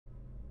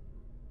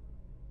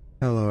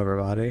Hello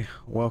everybody,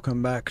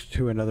 welcome back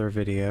to another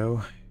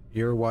video.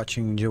 You're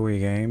watching Joey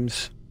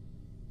Games,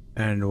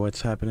 and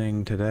what's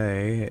happening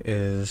today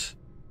is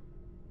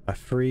a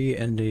free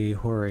indie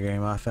horror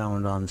game I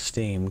found on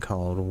Steam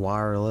called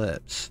Wire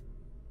Lips.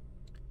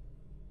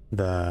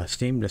 The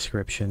Steam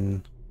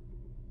description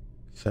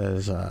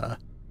says,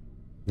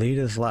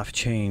 Lita's life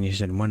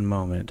changed in one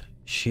moment.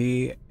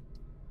 She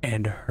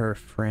and her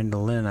friend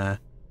Lena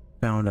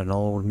found an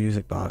old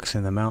music box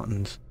in the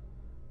mountains,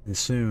 and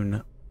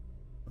soon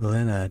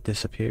Lena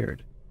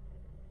disappeared,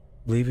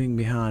 leaving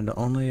behind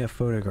only a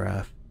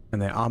photograph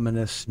and the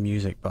ominous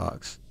music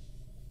box.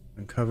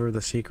 Uncover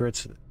the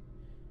secrets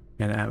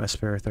and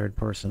atmosphere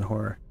third-person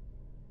horror.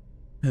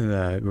 And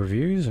the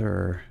reviews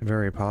are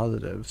very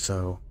positive,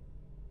 so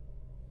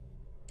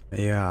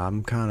yeah,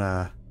 I'm kind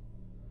of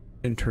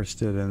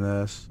interested in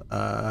this.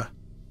 So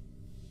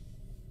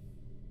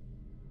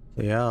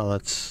yeah,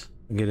 let's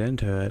get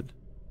into it.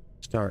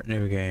 Start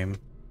new game.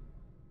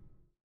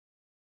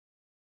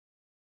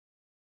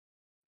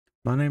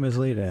 My name is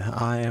Lita.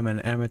 I am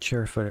an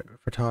amateur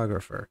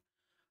photographer.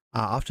 I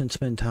often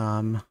spend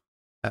time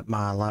at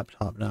my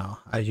laptop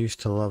now. I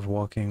used to love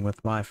walking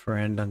with my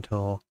friend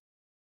until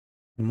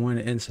one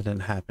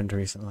incident happened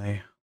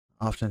recently.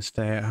 I often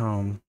stay at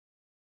home.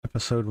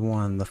 Episode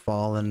 1, The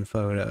Fallen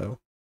Photo.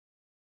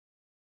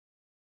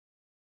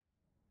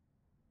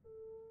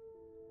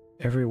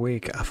 Every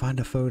week, I find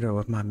a photo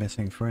of my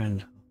missing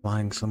friend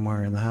lying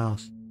somewhere in the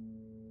house.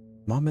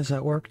 Mom is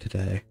at work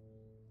today.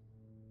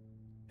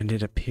 And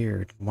it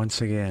appeared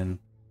once again.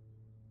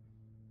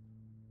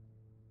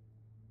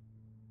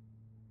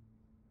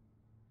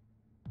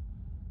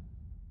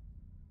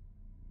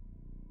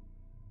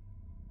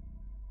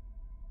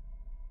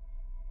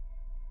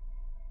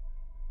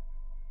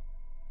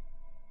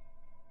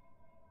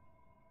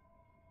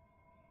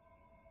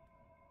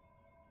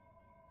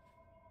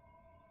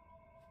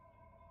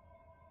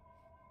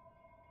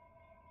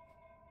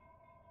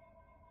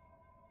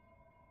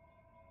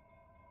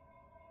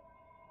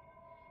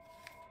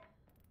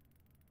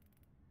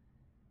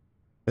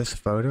 This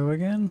photo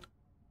again?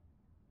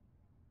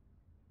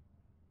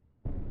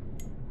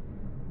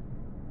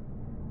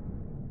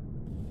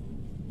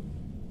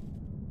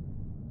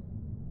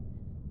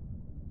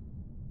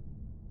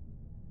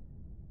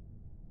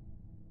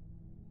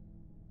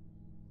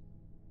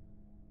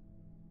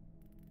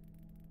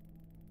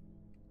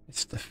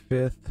 It's the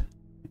 5th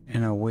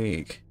in a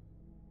week.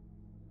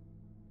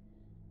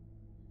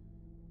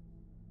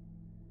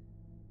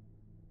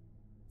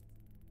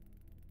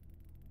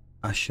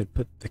 I should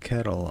put the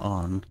kettle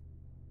on.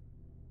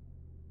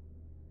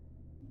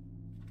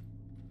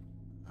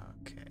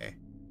 Okay.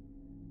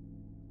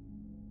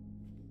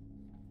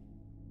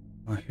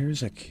 Well,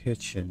 here's a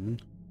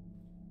kitchen.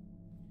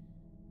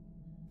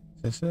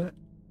 Is this it?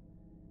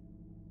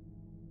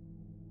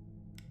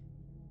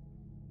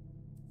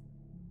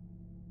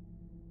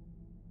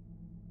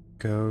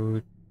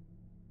 Go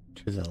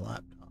to the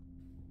laptop.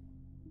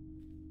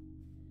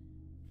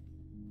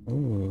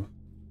 Ooh.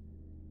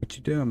 What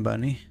you doing,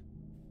 bunny?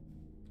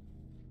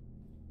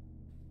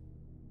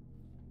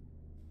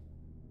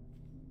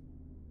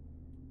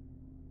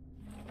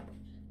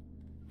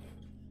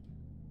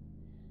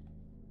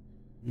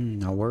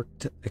 I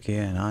worked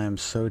again. I am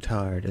so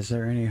tired. Is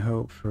there any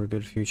hope for a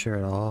good future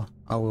at all?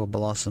 I will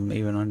blossom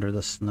even under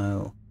the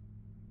snow.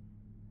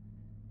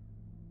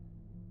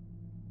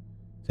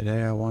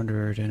 Today I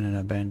wandered in an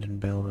abandoned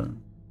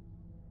building.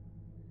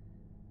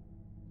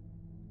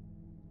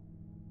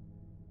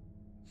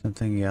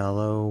 Something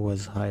yellow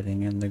was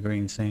hiding in the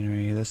green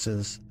scenery. This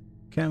is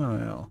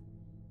chamomile.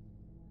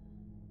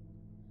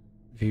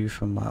 View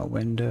from my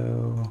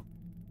window.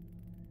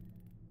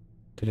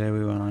 Today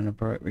we went on a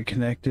break. We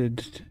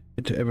connected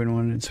to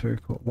everyone. It's very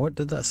cool. What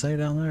did that say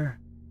down there?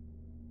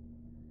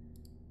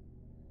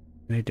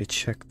 I need to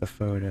check the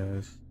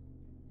photos.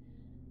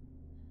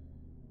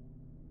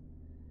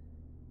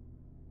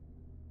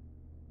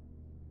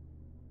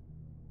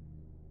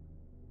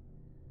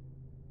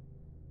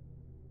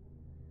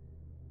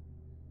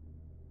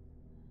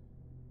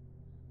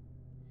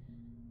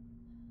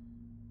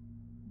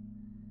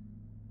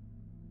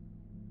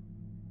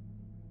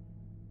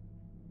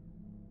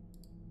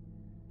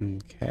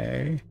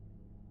 Okay.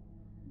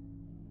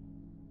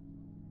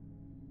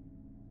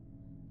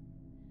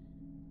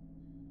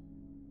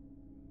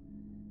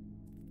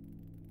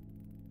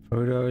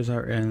 Photos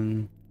are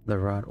in the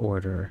right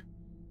order.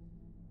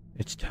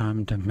 It's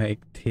time to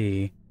make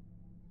tea.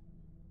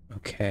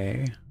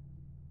 Okay.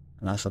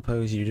 And I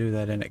suppose you do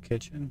that in a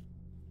kitchen?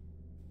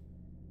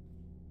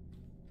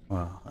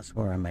 Well, that's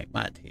where I make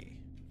my tea.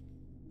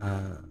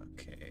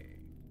 Okay.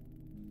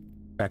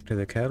 Back to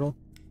the kettle.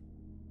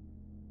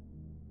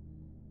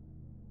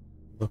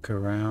 Look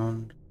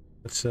around.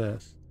 What's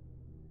this?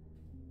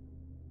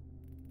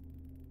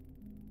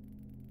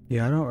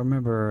 Yeah, I don't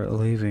remember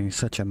leaving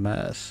such a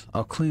mess.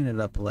 I'll clean it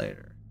up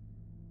later.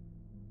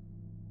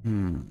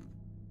 You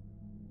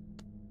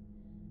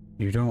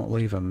don't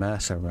leave a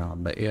mess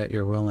around, but yet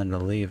you're willing to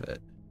leave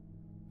it.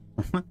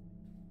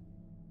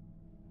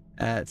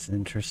 That's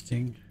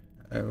interesting.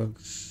 It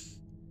looks...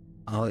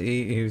 I'll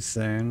eat you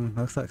soon.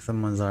 Looks like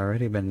someone's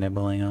already been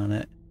nibbling on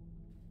it.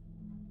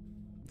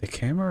 The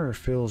camera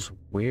feels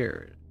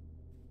weird.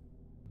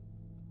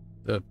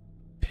 The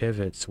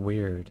pivot's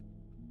weird.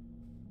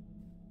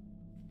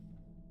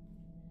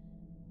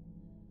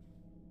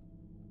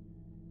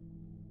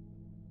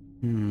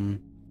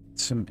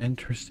 Some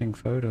interesting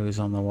photos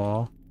on the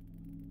wall.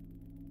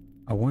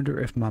 I wonder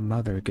if my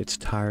mother gets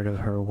tired of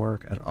her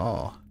work at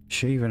all.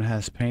 She even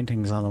has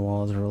paintings on the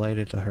walls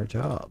related to her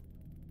job.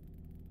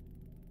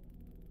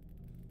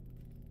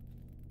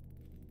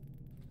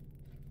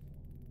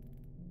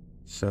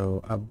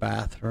 So, a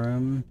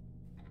bathroom.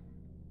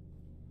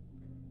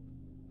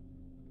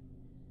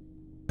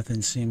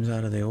 Nothing seems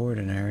out of the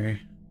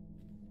ordinary.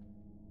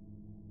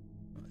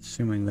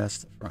 Assuming that's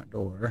the front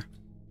door.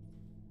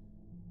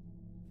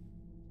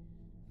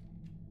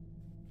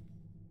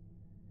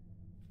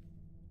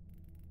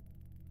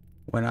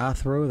 When I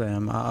throw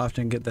them, I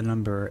often get the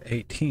number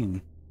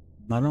 18.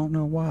 I don't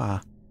know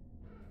why.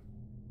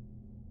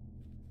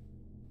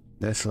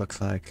 This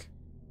looks like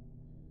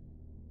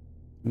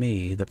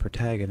me, the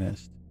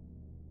protagonist.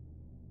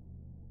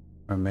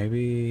 Or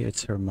maybe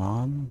it's her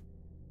mom?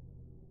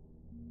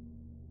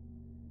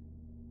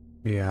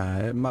 Yeah,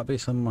 it might be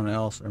someone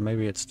else, or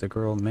maybe it's the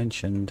girl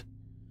mentioned.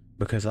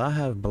 Because I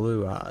have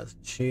blue eyes.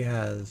 She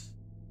has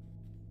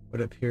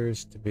what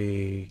appears to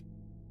be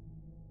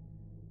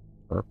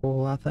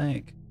purple, I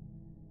think.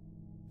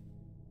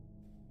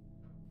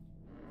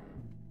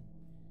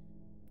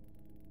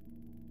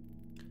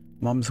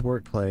 Mom's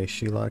workplace.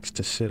 She likes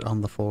to sit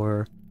on the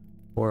floor,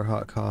 pour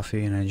hot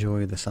coffee, and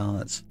enjoy the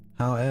silence.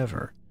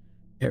 However,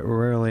 it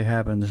rarely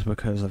happens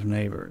because of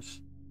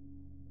neighbors.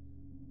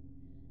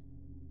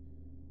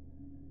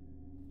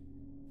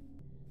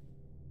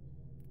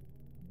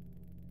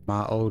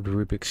 My old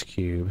Rubik's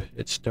Cube.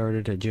 It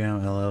started to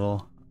jam a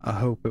little. I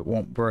hope it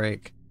won't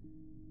break.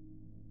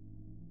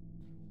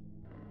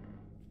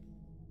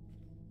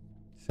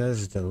 It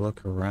says to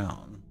look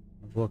around.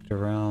 I've looked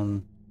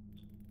around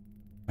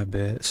a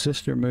bit.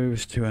 Sister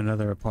moves to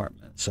another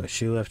apartment, so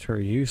she left her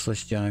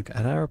useless junk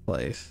at our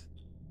place.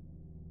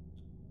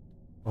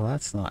 Well,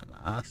 that's not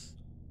nice.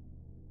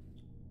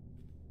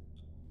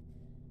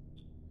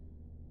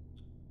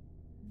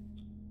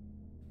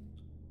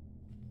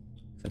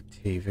 It's a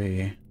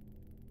TV.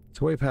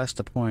 It's way past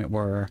the point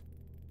where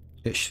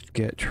it should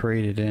get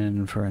traded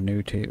in for a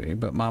new TV,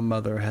 but my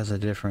mother has a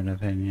different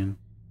opinion.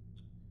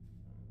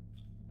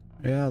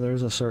 Yeah,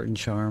 there's a certain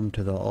charm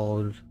to the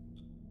old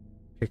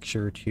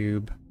picture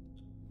tube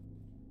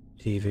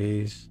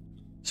TVs,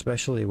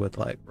 especially with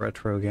like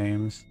retro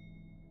games.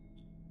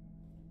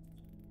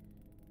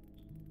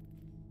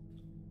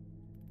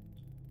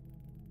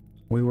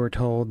 We were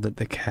told that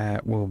the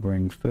cat will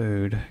bring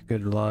food.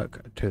 Good luck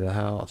to the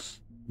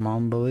house.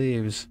 Mom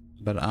believes,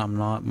 but I'm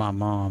not my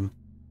mom.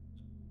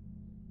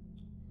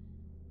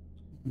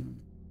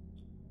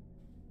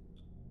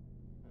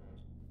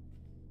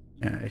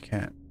 Yeah, you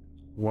can't.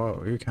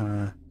 Whoa, you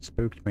kind of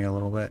spooked me a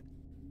little bit.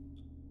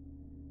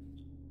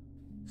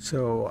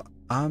 So,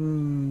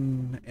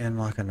 I'm in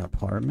like an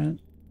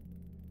apartment.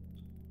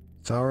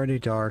 It's already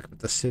dark, but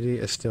the city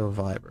is still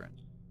vibrant.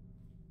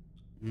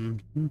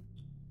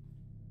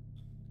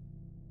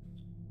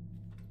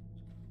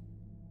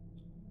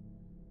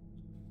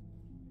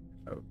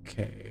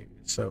 Okay,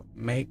 so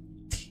make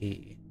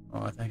tea.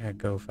 Oh, I think I'd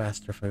go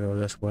faster if I go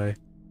this way.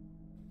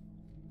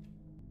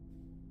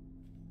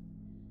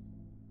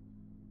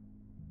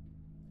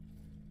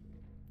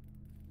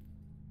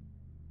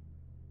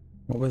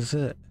 What was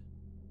it?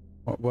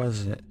 What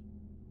was it?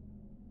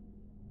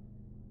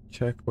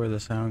 Check where the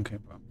sound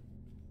came from.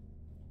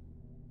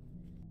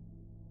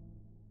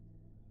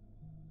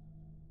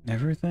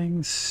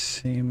 Everything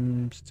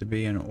seems to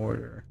be in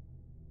order.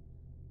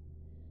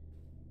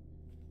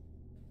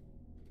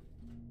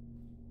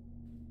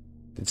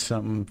 Did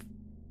something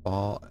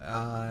fall?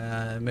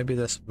 Maybe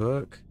this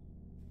book?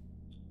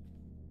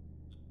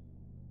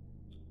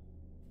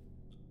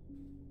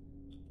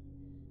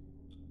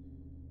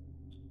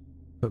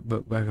 Put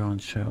book back on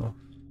shelf.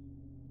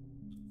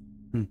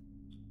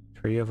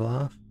 Tree of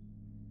Life?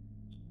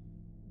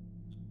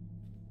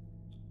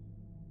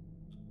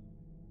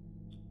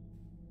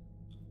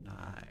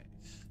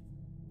 Nice.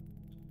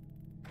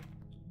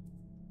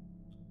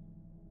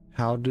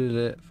 How did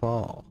it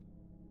fall?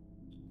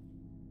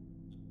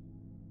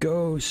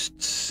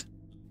 Ghosts.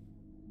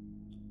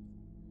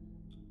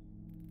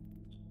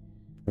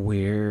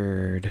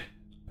 Weird.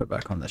 Put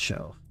back on the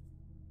shelf.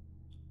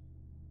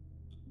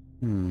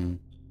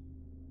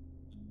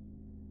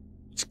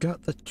 It's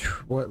got the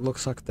what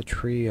looks like the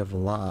Tree of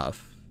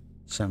Life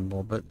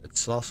symbol, but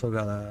it's also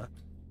got a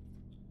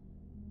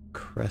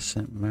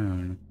crescent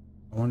moon.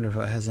 I wonder if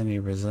it has any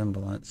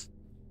resemblance.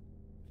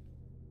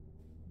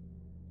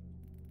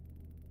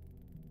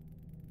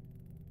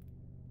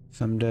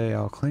 Someday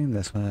I'll clean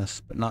this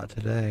mess, but not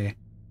today.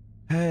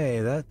 Hey,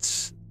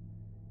 that's...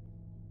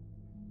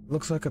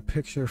 looks like a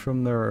picture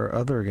from their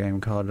other game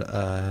called,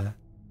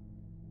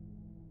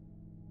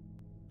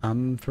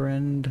 I'm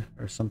Friend,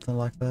 or something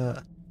like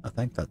that. I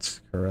think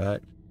that's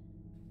correct.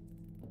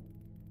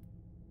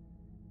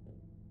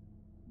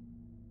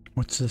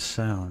 What's this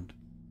sound?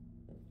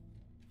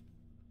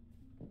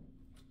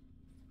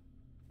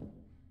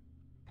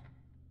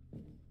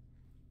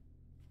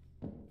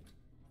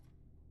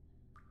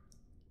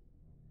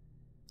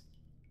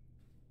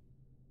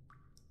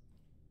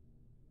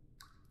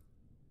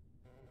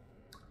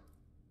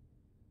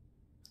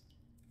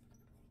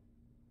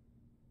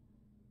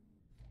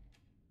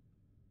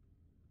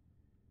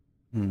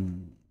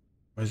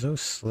 Was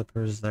those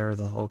slippers there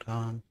the whole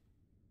time?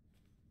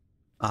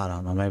 I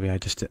don't know, maybe I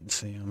just didn't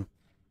see them.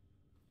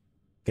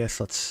 Guess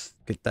let's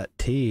get that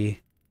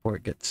tea before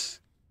it gets...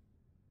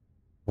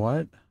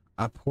 What?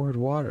 I poured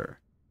water.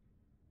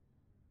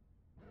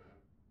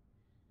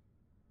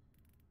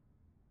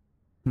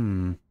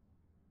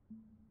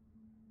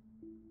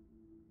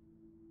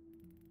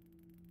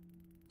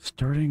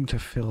 Starting to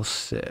feel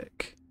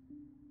sick.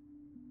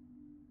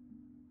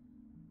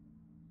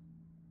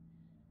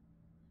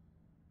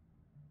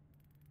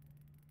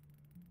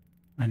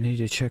 I need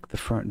to check the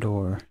front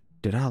door.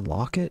 Did I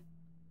lock it?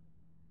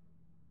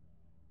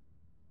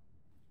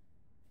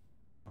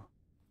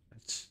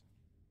 It's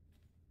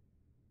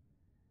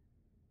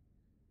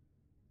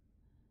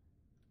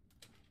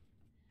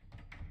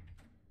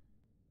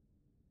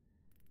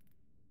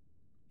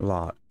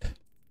locked.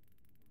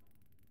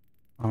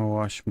 I'll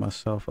wash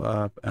myself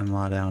up and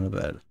lie down to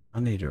bed. I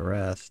need to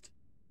rest.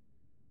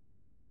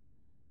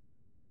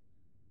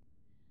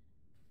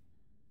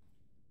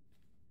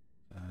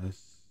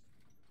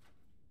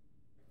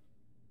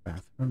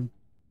 Bathroom?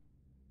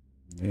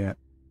 Yeah.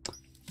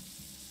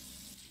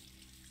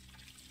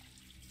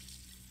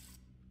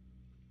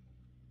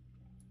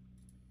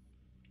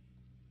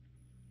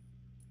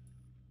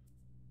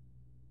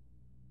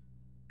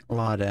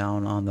 Lie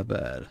down on the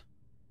bed.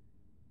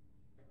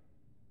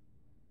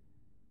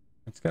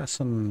 It's got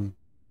some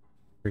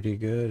pretty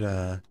good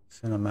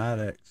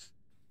cinematics.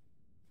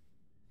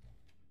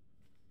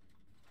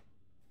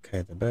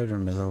 Okay, the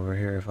bedroom is over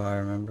here if I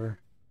remember.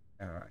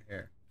 Yeah, right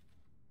here.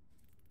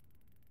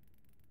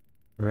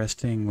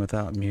 Resting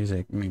without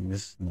music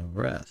means no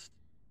rest.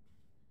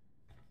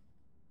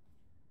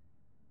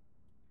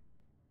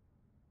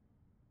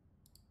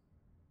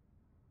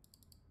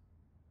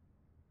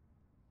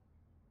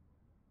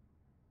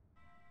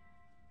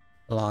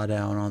 Lie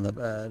down on the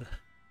bed.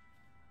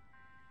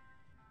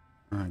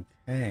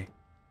 Okay.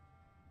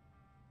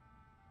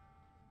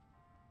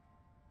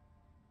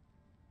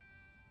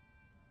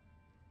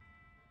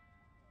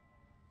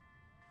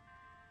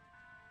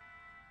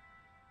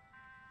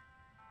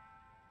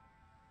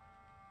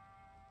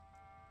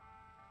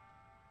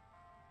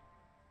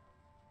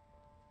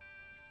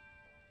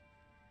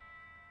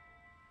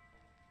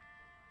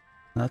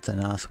 That's a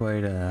nice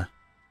way to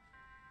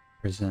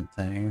present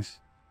things.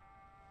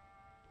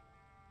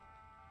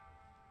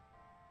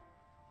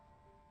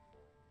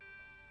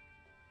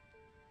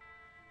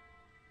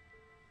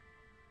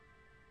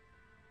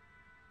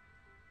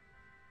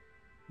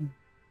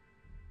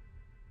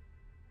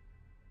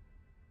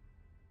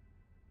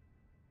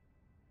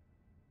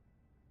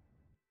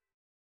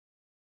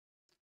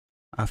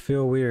 I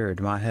feel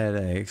weird, my head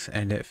aches,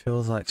 and it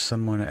feels like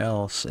someone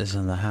else is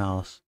in the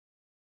house.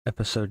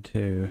 Episode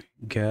 2,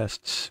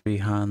 Guests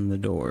Behind the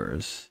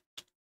Doors.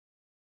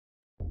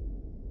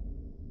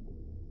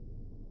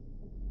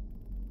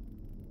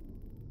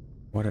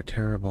 What a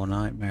terrible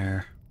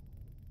nightmare.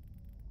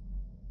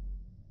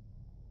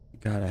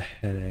 Got a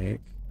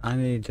headache. I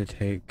need to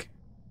take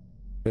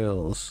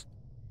pills.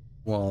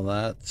 Well,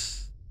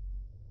 that's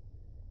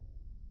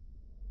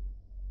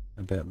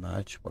a bit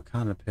much. What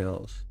kind of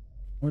pills?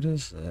 What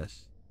is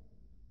this?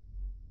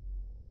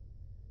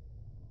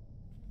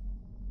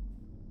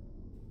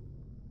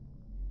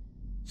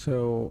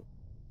 So,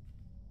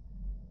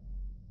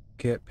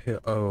 get pill.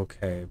 Oh,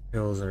 okay,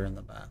 pills are in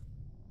the bath.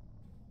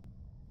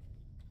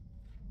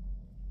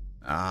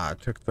 Ah, I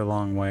took the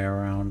long way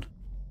around.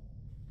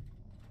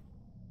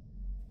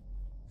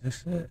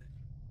 Is this it?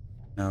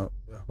 No,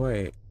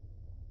 wait.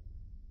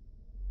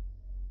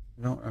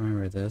 I don't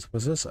remember this.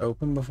 Was this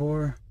open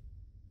before?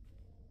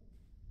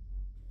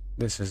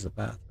 This is the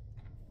bathroom.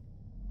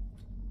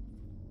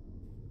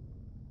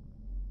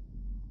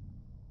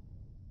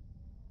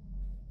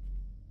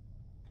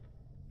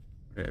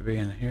 Would it be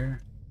in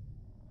here?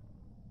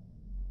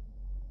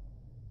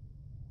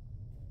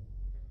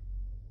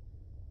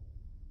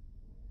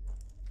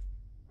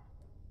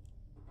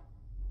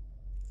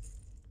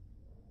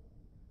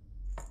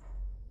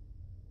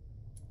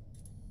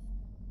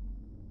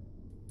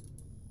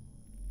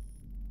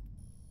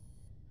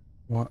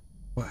 What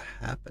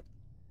happened?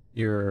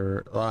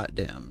 Your light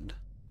dimmed.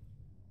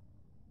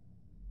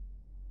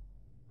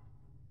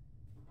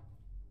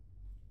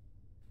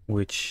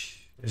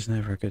 Which is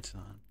never a good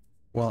sign.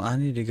 Well, I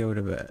need to go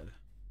to bed.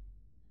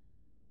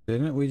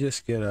 Didn't we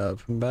just get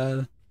up from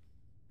bed?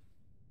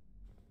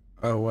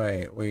 Oh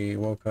wait, we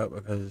woke up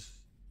because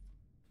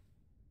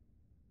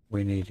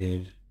we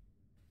needed,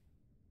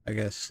 I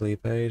guess,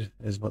 sleep aid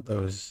is what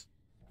those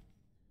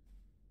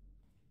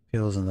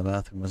pills in the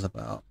bathroom was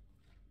about.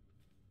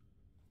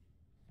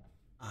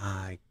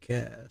 I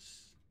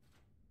guess.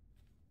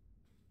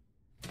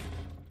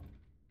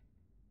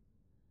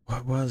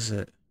 What was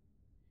it?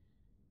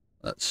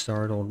 That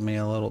startled me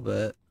a little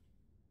bit.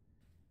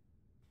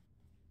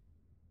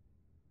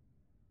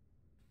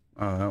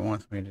 Oh, it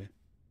wants me to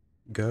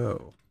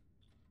go.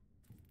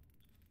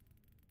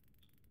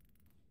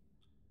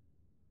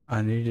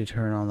 I need to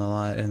turn on the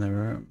light in the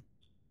room.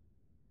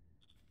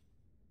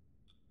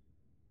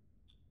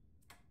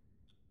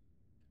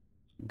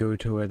 Go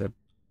to where the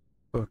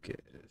book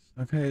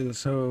is. Okay,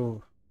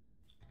 so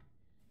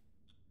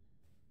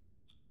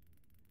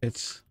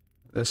it's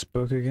this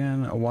book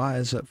again. Why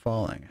is it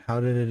falling?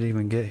 How did it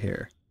even get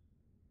here?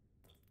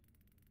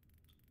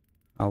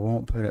 I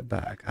won't put it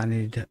back. I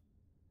need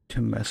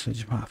to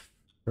message my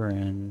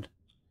friend.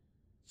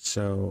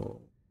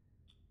 So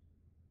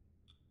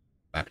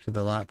back to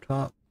the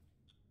laptop.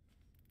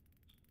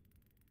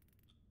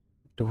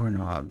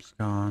 Doorknob's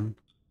gone.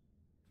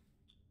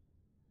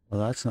 Well,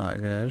 that's not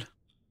good.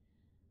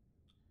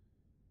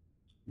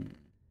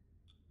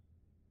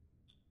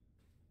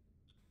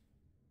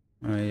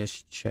 Let me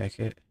just check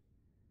it.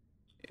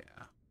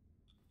 Yeah.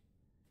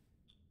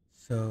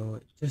 So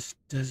it just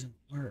doesn't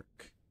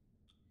work.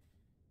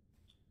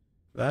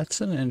 That's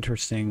an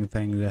interesting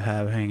thing to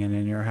have hanging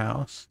in your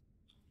house.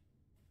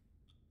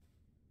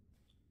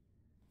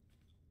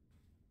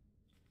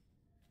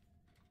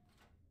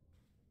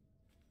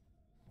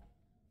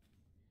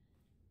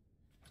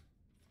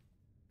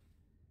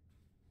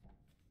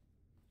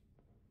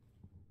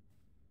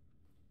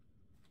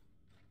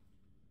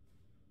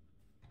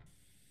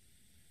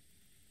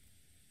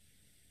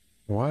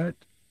 What?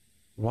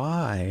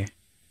 Why?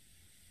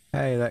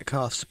 Hey, that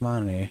costs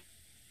money.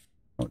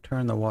 Don't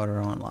turn the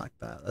water on like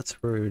that.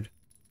 That's rude.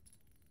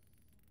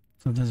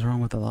 Something's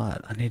wrong with the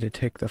light. I need to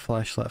take the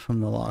flashlight from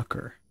the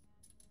locker.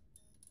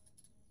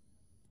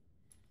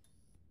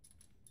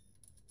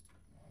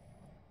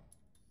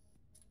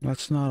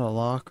 That's not a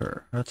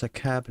locker. That's a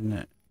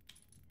cabinet.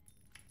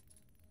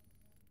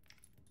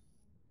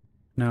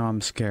 Now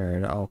I'm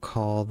scared. I'll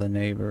call the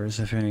neighbors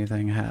if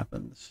anything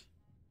happens.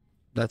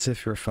 That's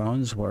if your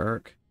phones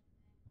work.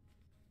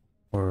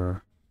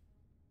 Or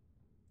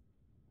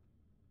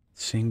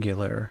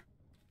singular,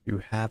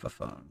 you have a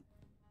phone.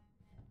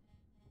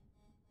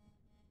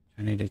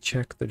 I need to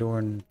check the door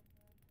and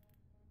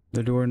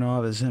the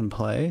doorknob is in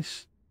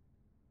place.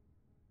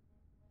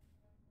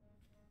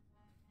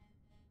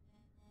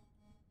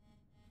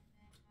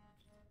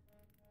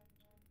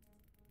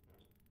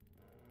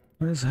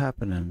 What is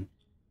happening?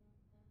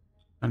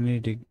 I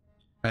need to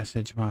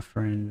message my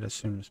friend as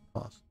soon as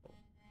possible.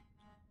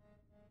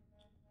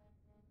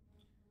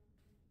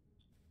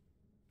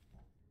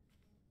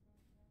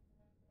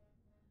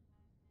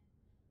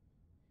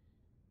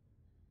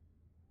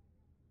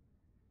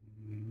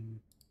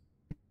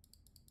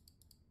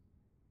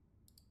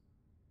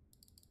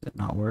 Is it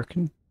not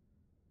working?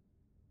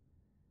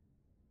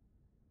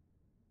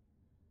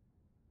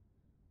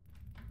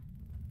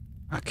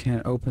 I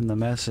can't open the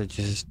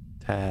messages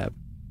tab.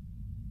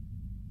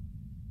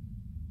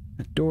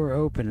 The door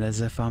opened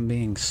as if I'm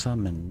being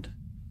summoned.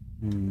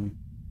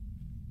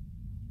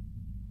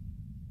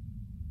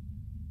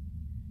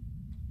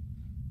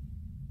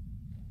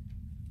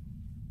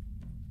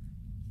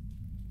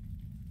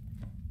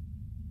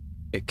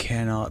 It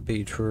cannot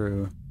be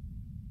true.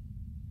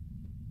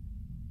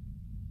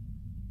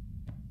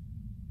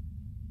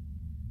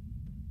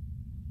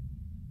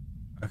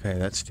 Okay,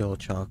 that's still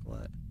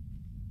chocolate.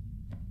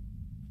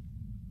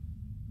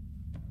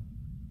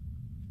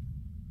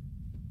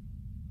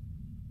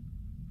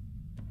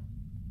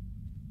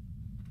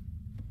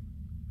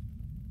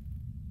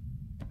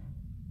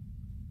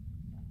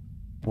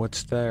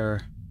 What's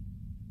there?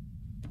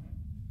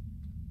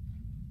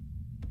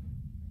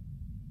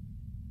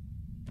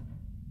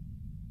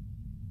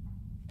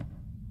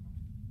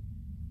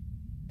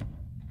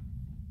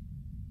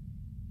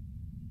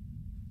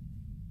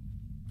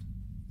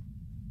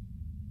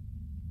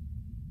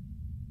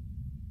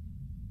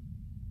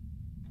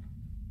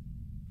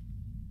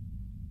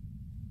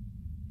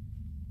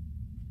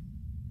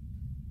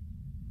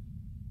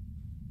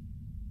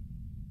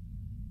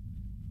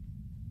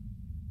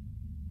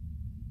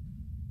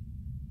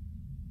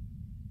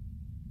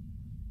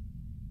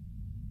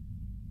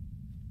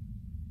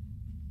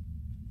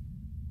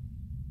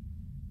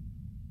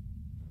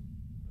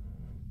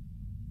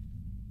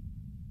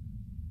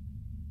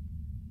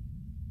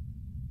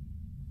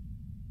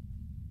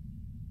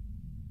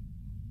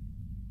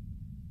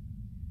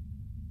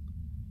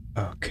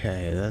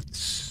 Okay,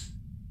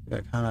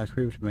 that kind of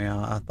creeped me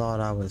out. I thought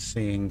I was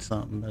seeing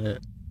something,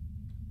 but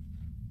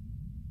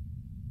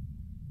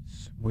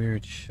it's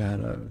weird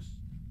shadows.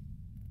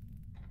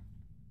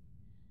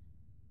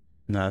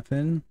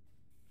 Nothing?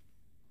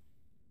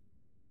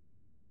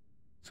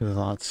 So the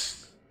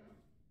lights...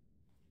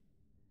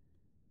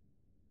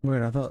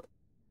 Weird, I thought...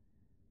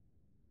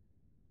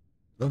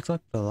 Looks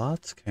like the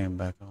lights came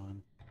back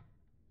on.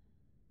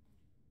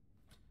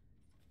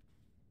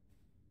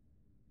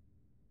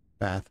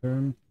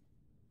 Bathroom?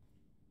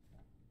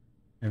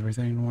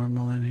 Everything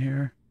normal in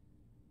here?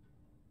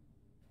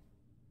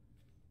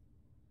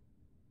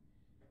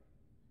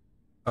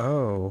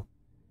 Oh,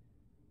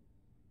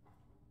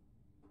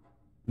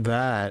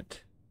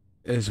 that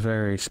is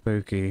very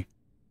spooky.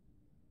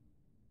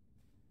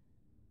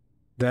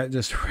 That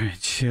just ran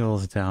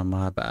chills down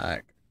my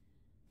back.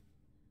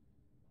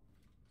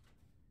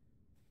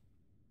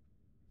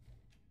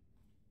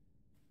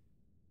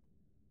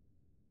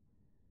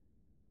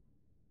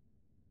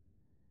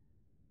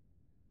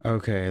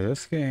 Okay,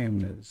 this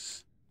game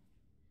is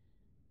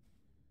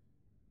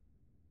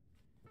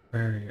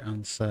very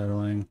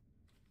unsettling.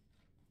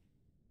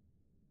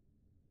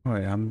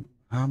 Wait, how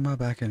am I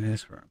back in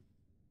his room?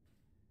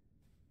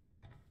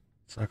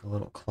 It's like a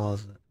little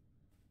closet.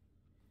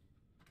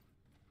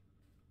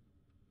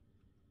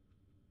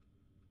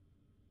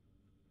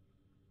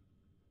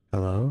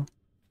 Hello?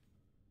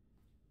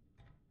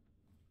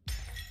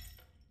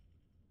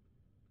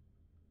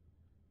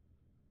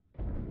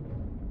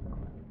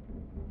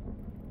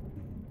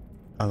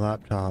 A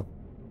laptop.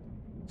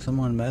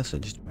 Someone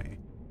messaged me.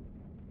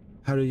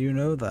 How do you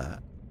know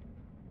that?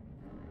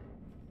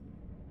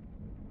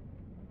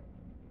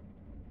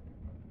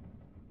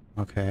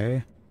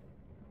 Okay.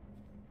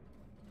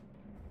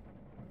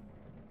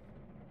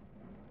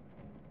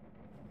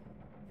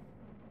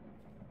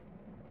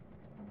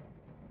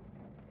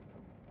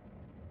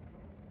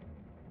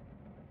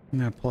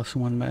 Yeah,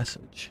 +1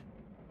 message.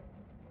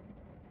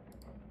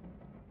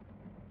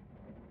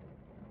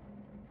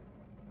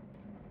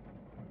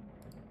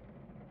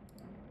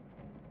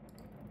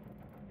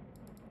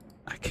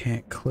 I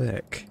can't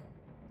click.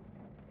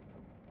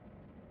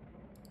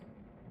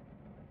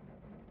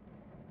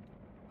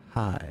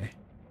 Hi.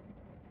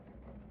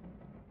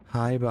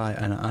 Hi by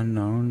an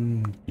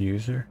unknown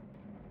user?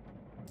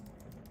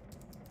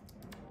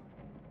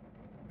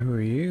 Who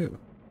are you?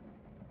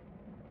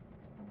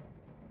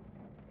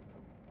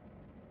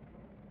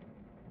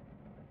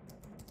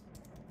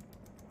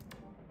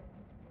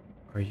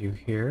 Are you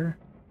here?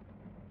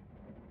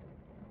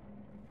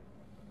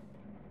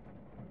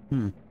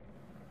 Hmm.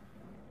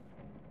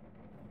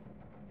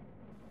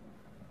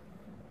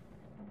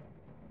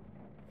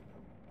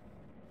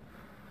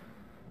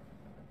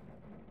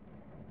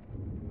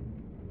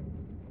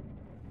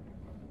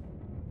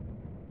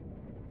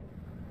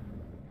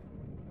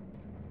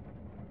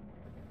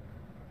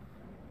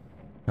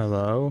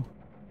 Hello?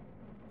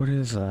 What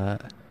is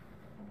that?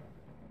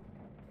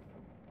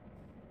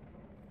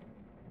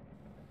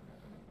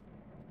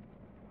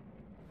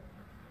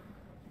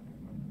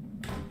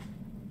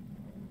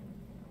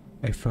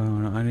 A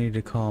phone. I need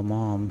to call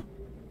mom.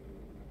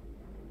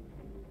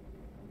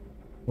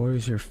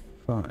 Where's your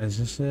phone? Is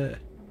this it?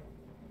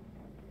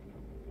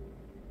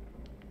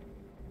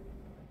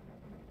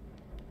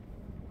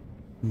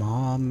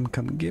 Mom,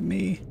 come get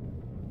me.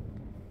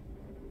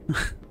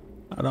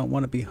 I don't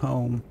want to be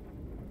home.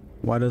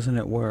 Why doesn't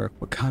it work?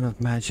 What kind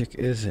of magic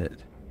is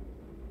it?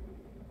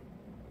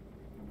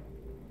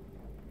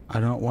 I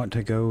don't want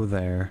to go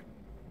there.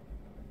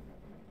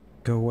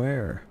 Go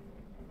where?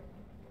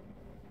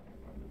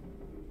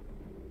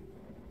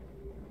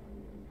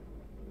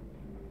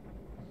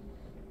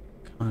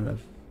 Kind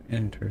of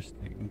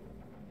interesting.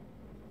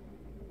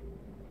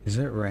 Is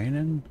it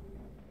raining?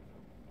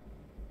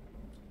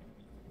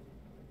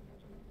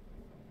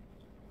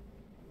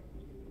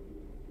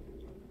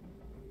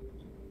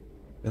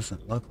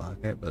 Doesn't look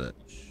like it, but it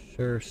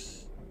sure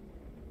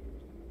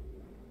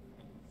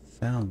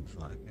sounds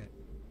like it.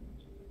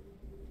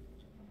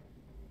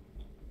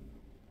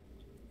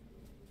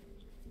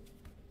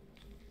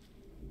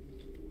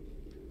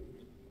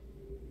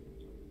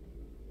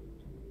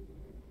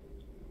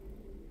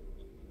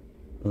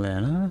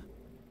 Lena?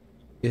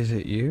 Is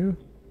it you?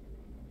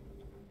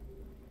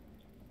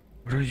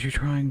 What are you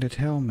trying to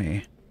tell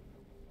me?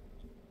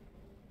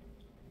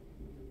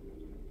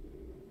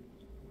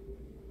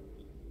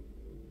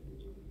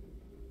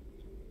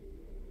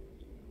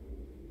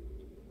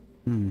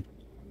 Hmm.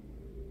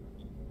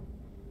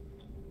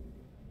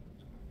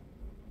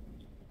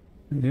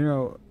 You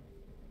know,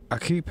 I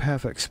keep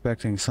half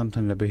expecting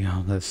something to be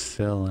on this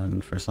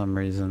ceiling for some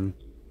reason.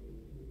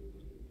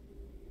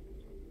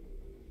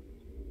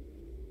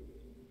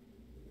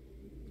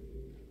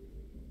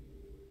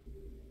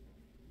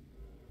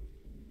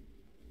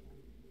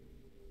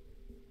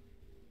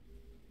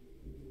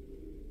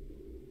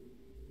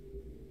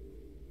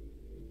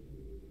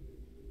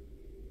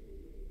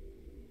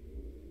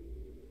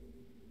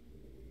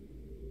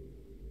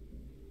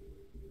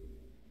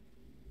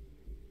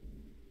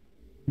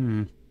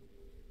 Hmm.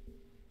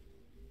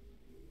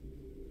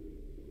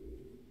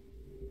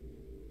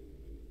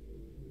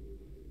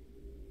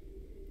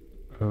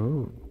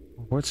 Oh,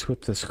 what's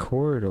with this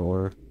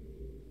corridor?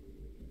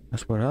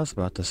 That's what I was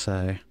about to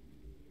say.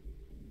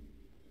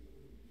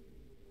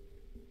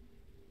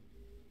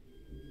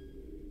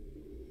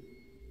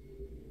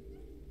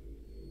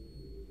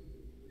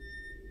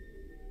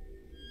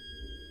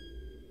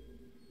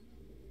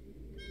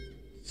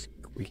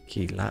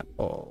 Squeaky light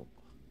bulb.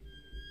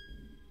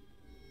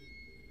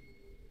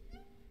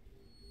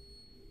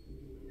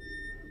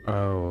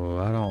 Oh,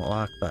 I don't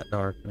like that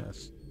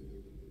darkness.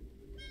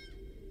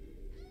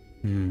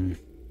 Hmm.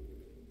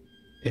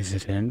 Is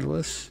it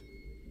endless?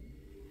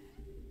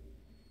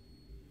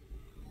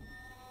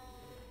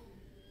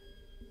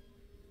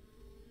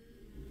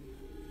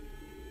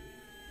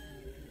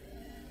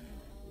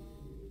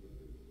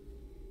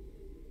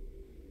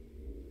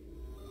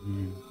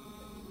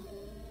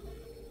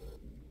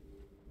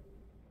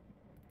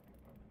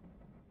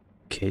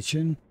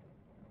 Kitchen?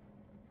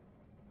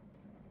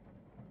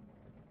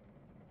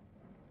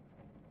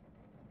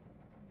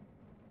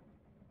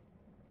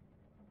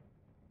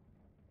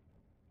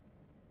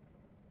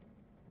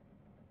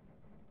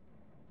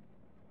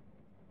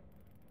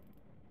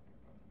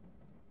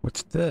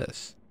 What's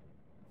this?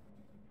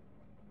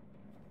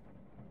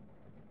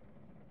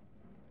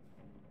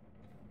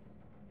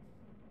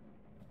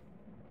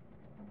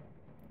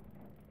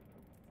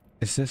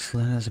 Is this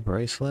Lena's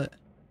bracelet?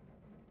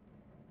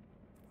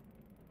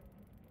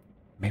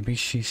 Maybe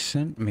she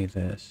sent me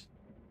this.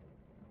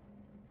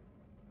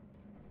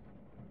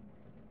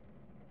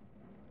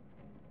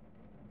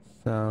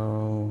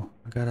 So,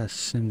 I gotta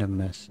send a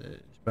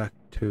message back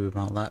to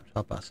my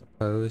laptop, I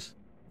suppose.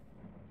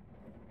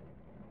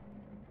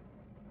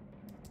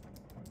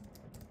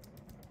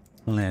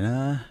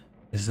 Lena,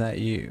 is that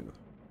you?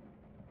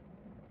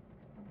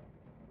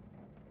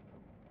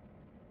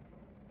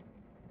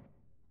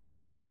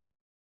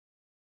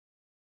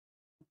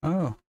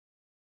 Oh,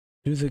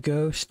 do the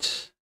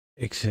ghosts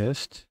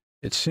exist?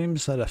 It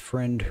seems that a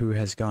friend who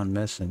has gone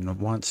missing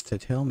wants to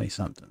tell me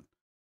something.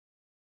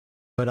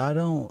 But I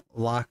don't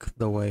like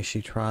the way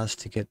she tries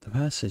to get the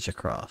message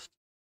across.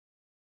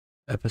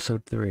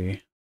 Episode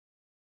 3.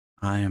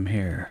 I am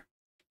here.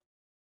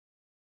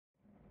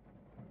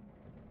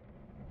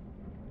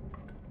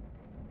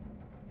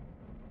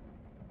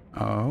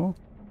 Oh?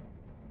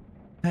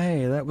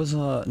 Hey, that was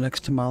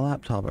next to my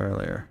laptop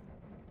earlier.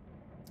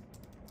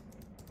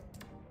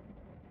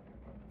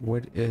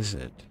 What is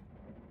it?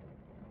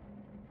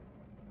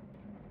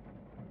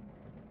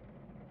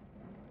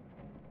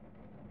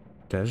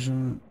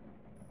 Doesn't...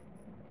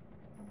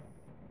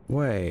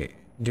 Wait,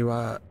 do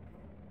I...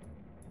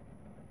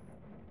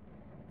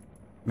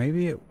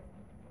 Maybe it...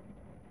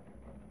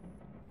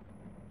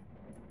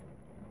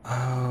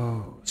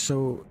 Oh,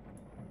 so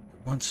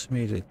it wants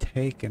me to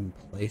take and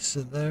place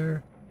it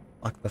there?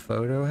 Like the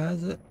photo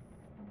has it?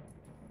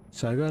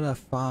 So I gotta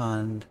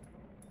find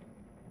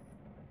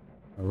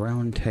a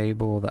round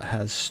table that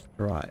has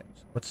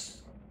stripes.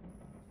 What's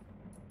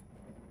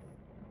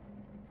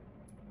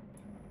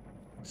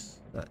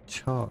that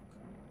chalk?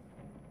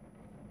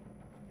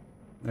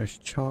 There's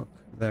chalk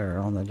there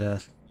on the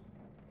desk.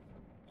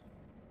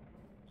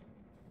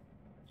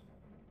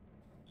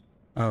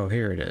 Oh,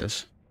 here it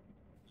is.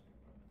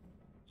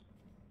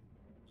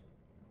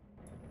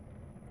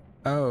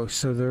 Oh,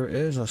 so there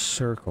is a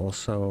circle,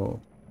 so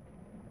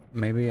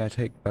maybe I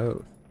take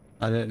both.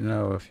 I didn't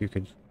know if you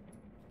could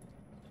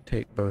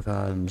take both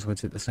items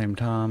with at the same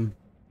time.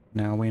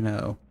 Now we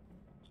know.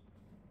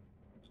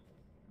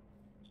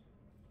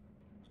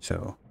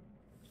 So,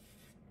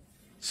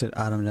 sit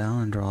item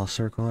down and draw a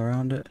circle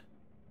around it.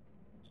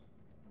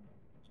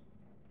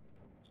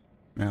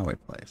 Now we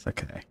place,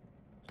 okay.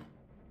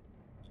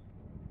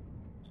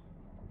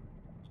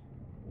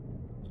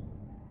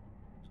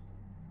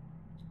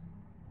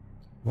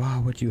 Why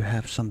would you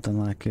have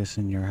something like this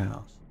in your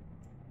house?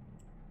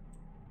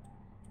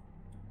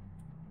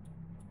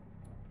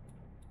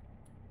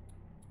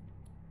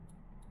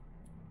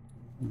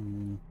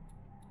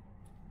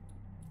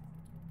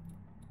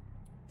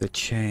 The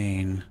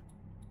chain.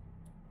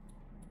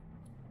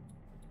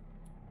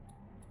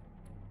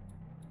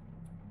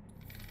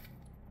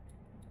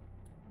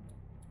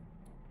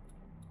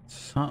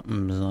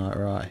 Something's not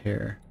right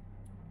here.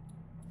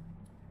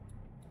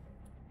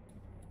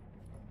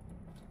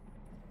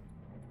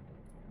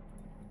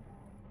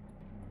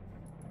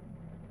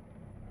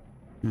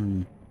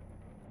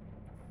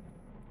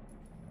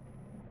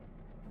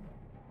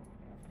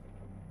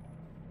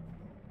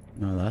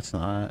 No, that's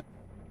not.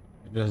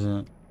 It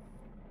doesn't.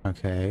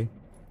 Okay.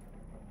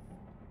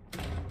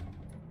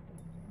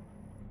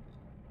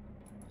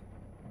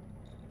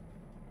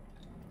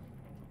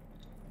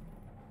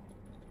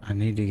 I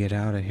need to get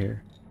out of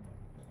here.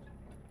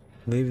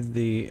 Leave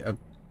the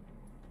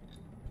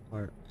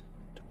part.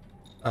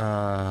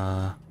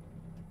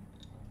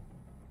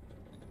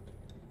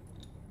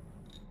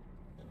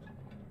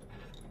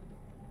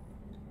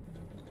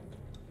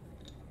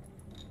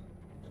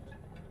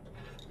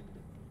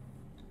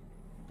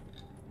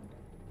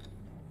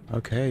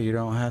 Okay, you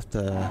don't have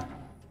to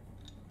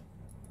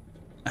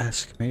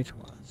ask me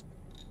twice.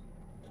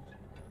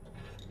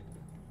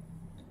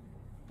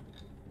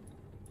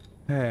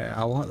 Hey,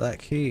 I want that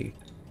key.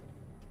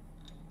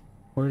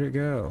 Where'd it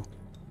go?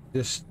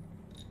 Just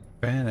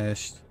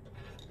vanished.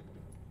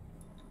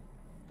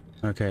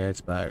 Okay,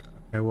 it's back.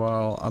 Okay,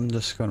 well, I'm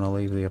just gonna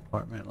leave the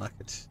apartment like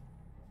it's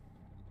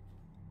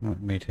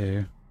want me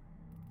to.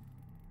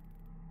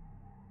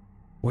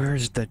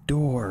 Where's the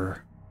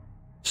door?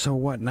 So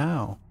what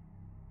now?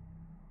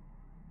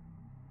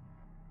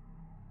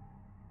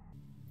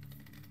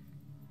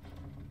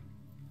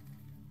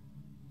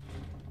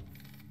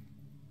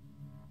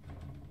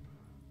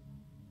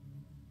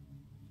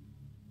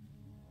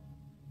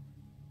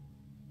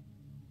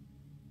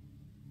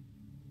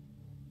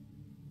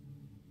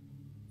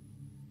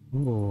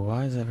 Ooh,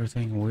 why is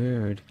everything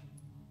weird?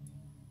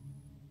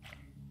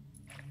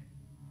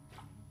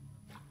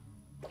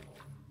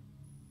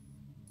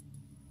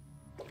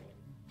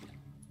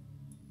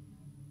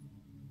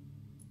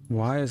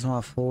 Why is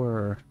my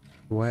floor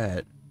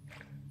wet?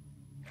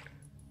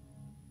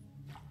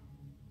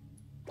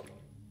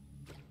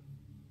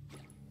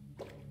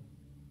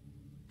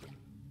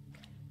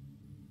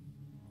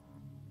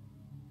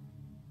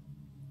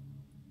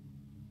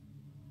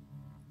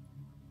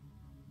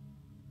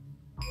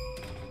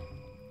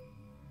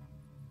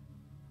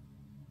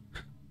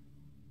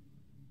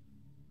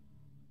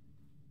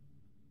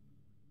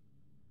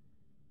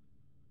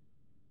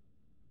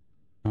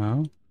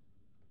 Oh,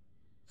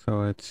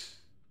 so it's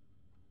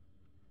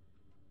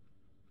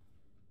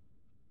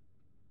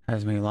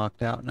has me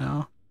locked out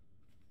now?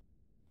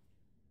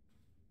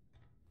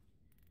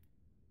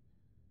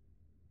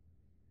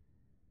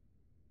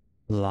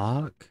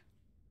 Lock?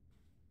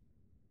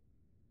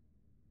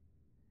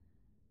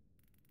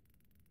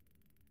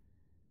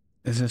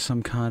 Is this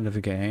some kind of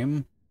a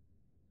game?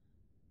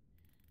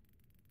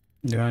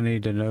 Do I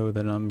need to know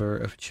the number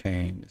of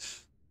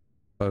chains,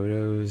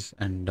 photos,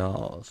 and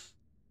dolls?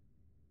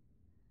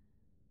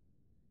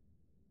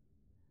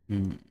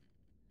 Hmm.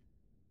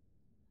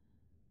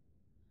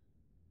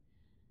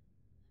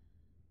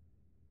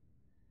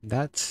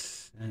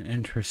 That's an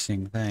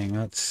interesting thing.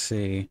 Let's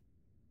see.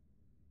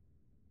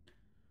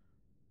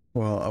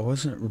 Well, I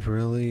wasn't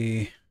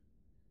really...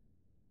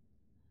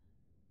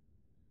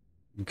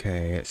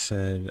 Okay, it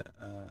said,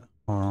 hold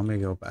on, let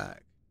me go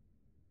back.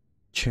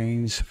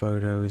 Chains,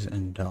 photos,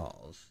 and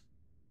dolls.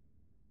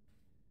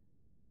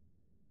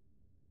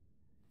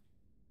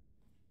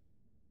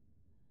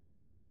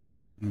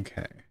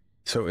 Okay.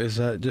 So is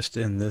that just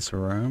in this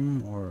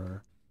room,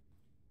 or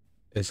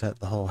is that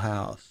the whole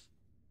house?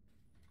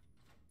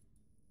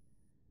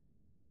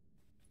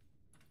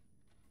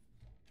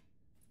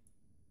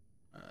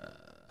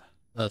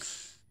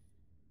 Let's...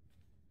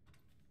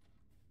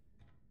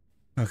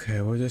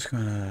 Okay, we're just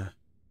gonna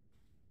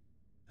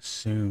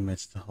assume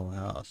it's the whole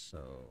house,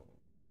 so...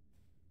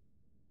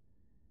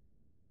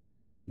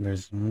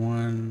 There's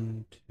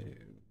one, two...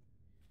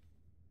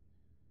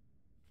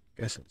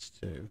 Guess it's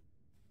two.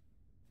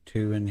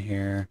 Two in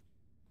here.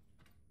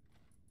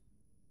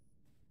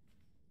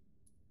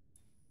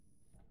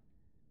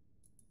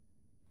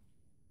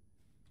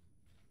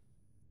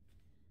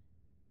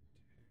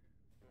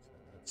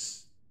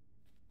 That's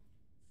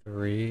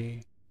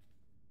three.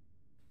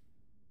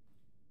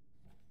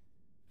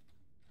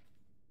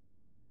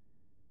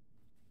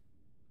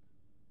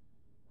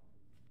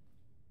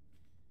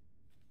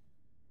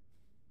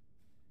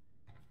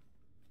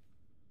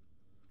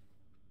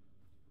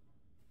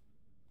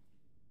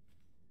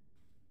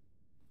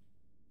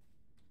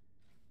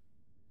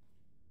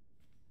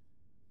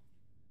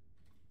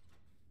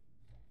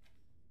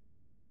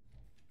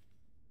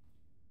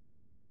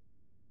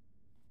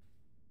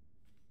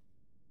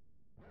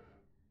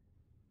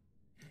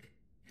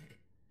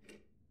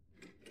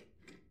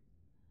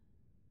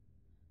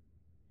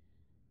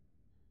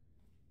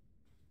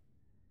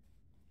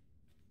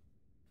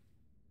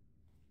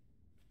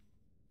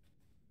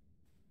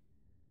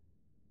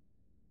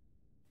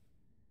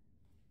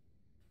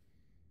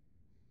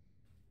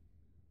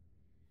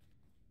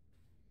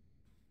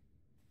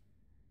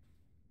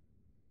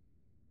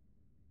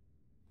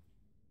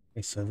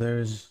 Okay, so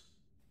there's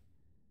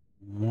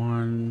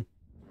one,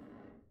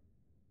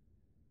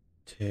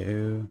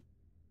 two,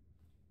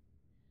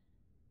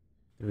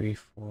 three,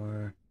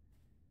 four.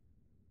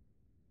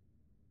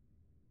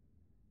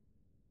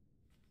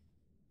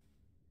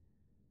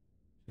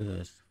 So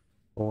there's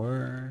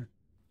four.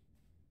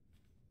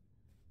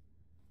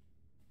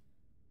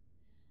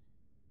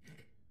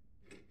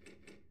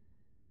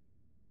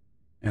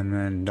 And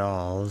then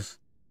dolls.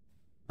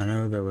 I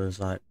know there was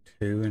like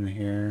two in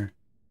here.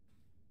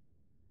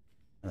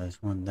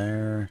 There's one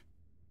there.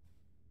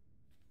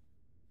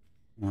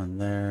 One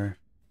there.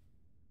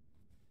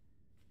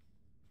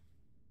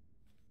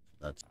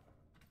 That's...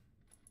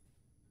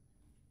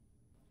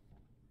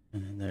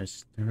 And then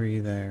there's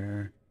three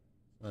there.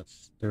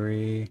 That's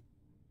three,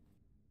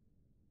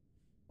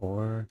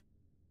 four.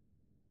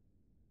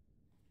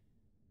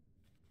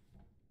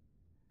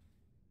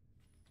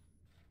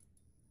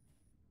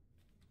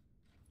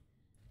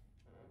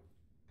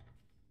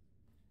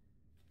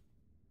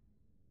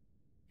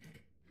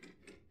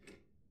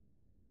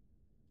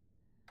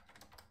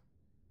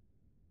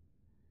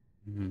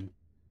 Hmm.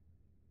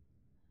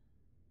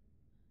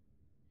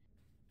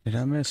 Did I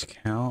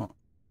miscount?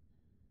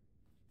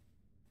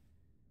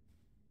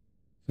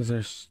 Because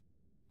there's...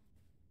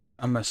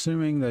 I'm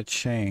assuming the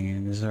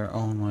chains are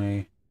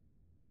only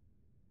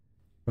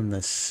from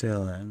the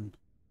ceiling.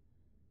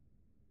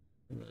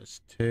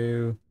 There's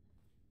two.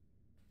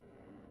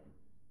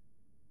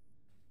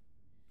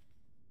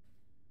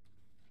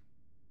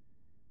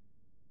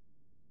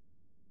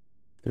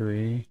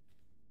 Three.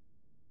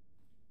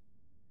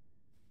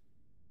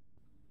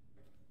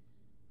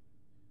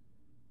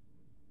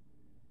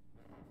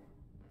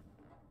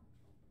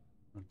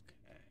 Okay.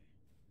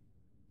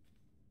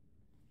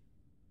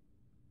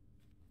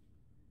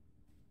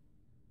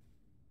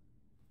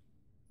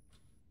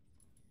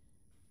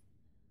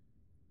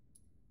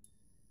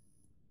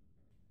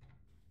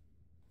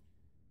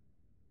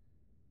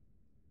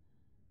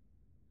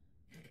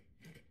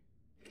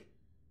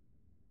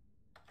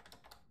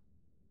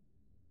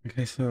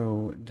 Okay,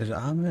 so did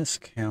I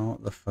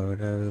miscount the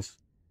photos?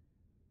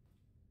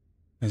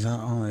 Because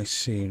I only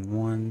see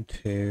 1,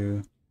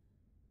 2,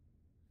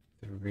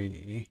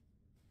 3.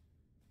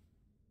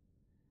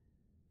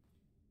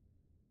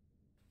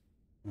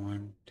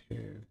 1,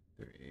 2,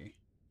 3,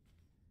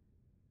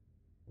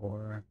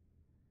 4.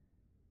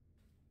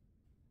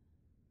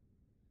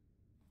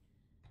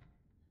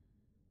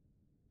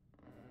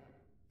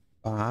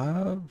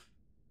 5?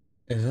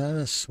 Is that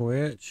a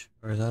switch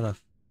or is that a...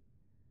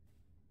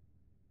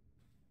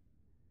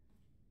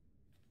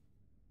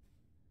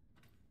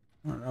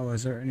 I don't know,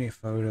 is there any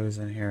photos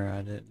in here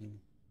I didn't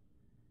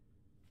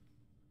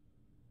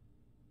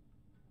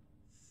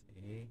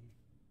see?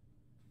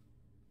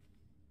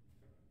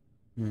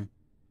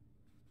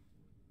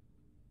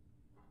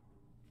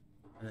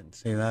 I didn't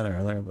see that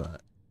earlier,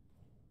 but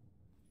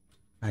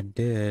I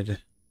did.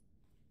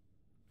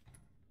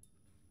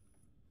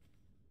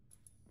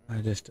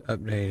 I just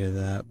updated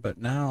that, but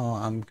now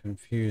I'm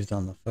confused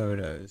on the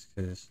photos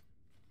because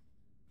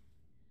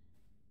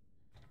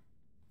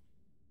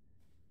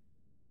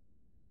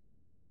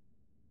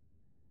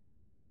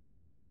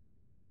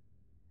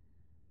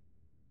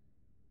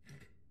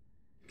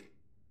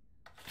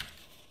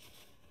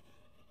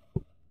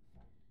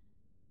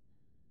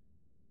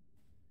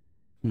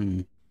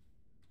well,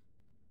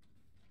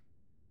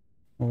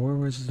 where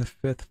was the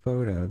 5th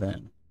photo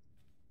then?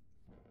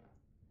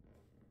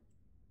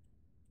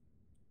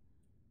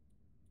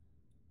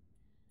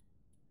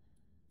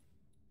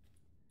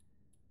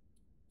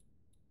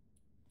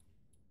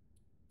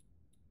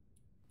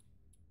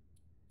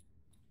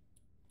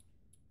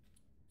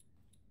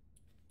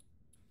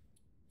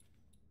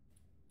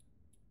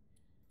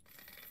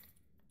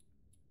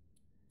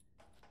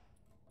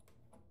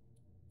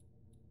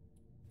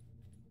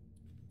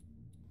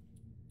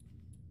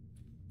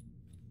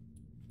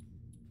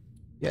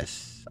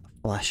 Yes,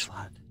 a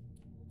flashlight.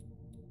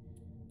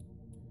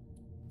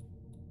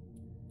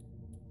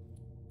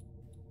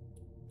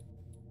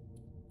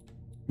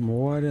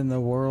 What in the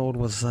world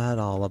was that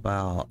all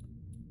about?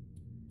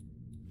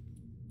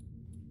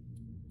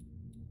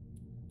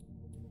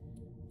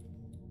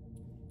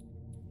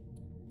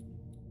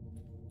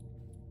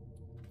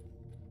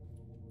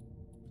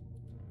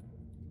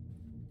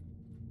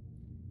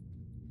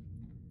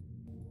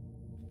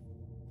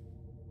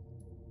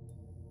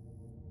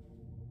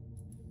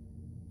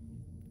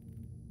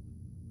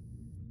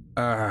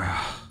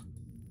 Uh,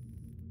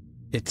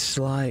 it's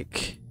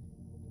like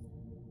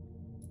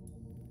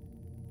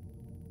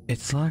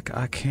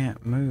I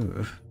can't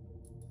move.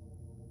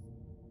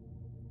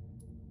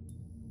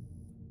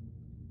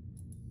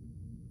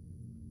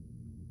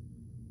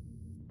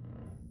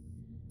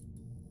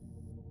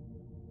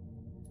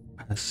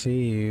 I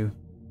see you.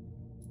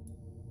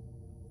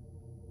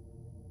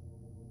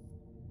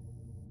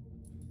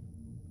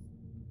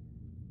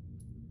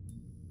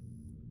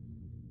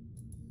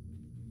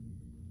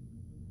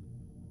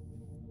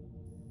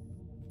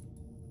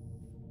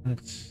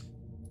 That's...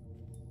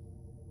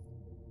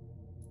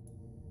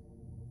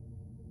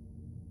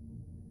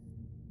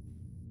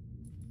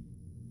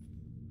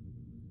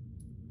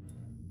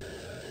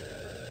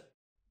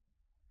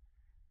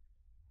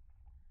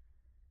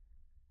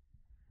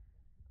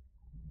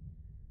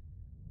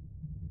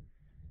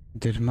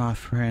 Did my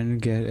friend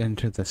get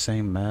into the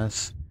same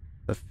mess?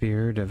 The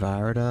fear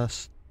devoured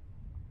us?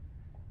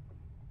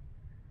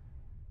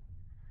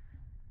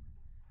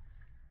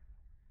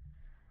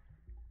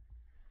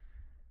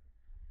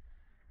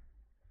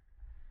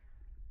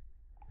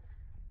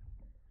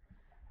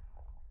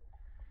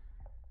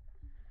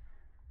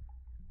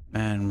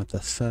 Man, with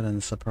the sudden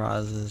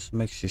surprises,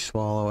 makes you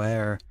swallow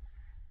air.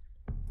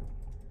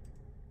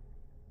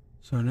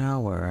 So now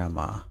where am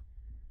I?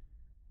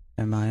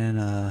 Am I in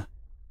a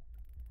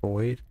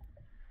void?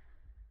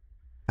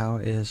 How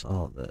is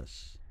all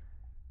this?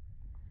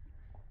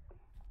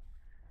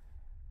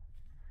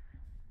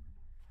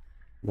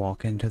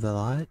 Walk into the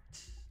light?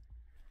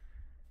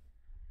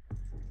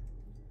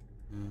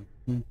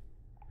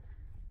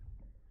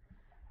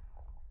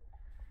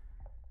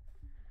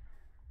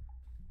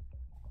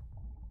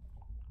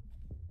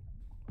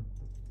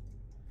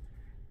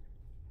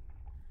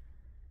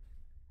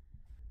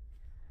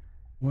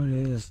 What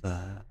is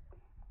that?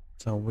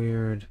 It's a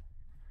weird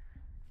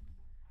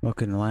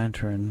looking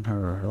lantern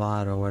or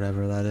light or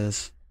whatever that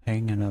is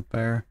hanging up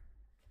there.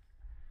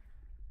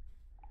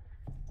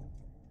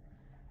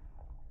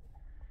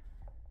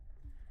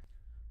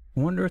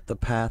 I wonder if the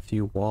path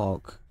you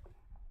walk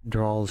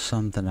draws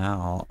something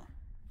out.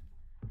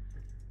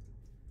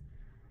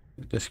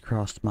 It just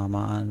crossed my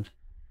mind.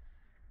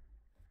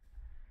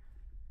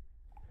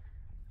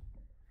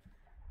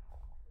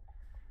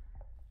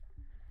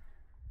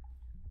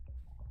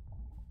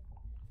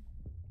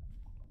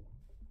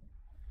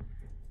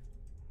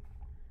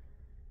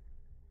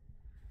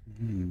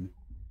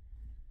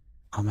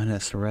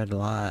 Ominous red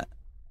light.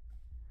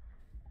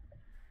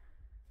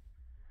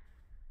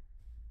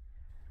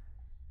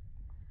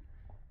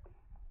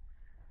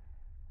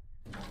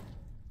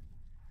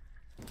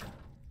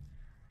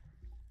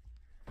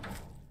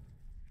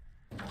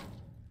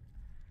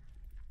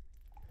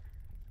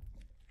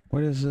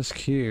 What is this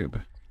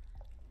cube?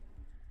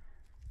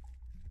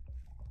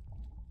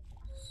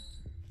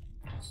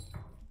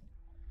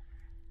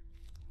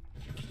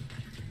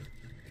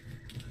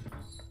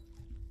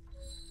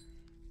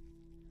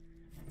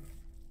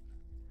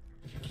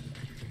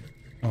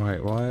 Oh,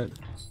 wait, what?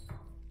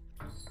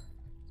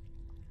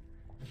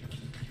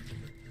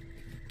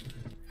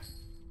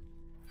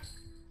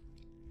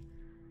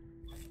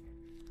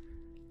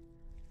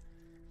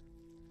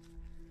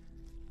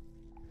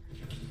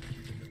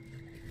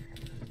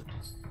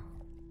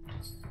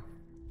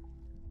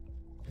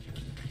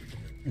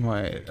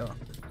 Wait. Oh.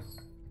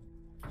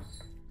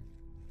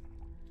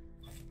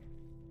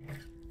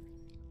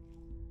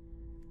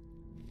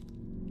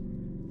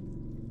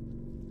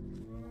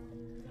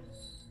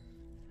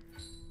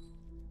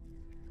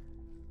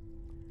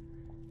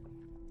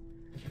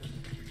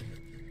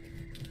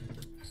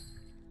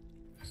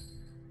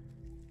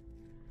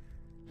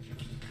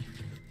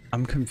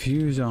 I'm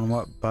confused on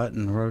what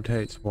button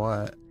rotates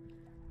what.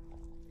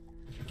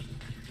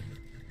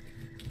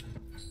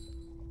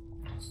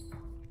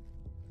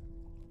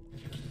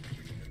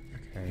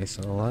 Okay,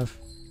 so left.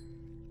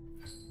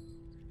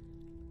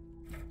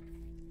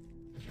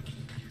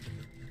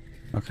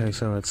 Okay,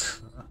 so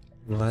it's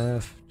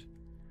left,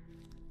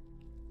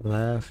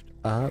 left,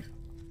 up.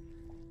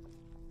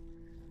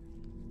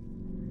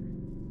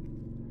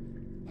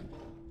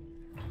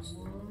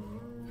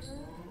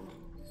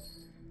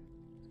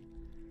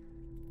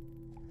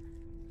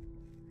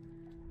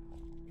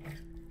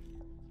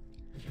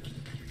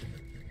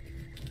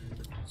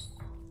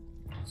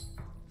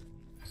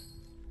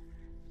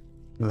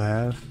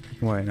 Left.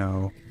 Wait,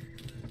 no.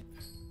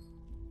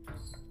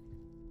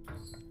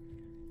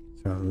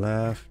 So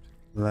left,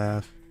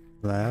 left,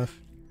 left.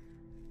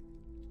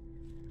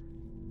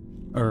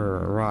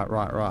 Or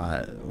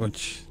right.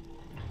 Which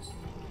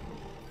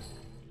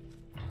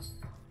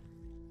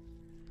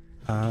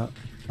up,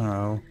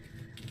 no.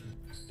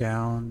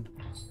 Down,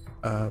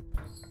 up,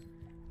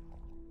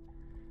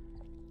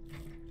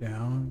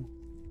 down,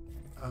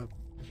 up.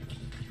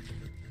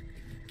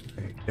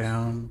 Okay,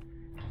 down,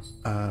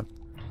 up.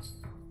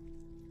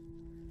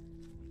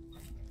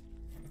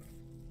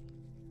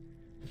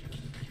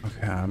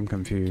 Okay, I'm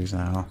confused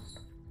now.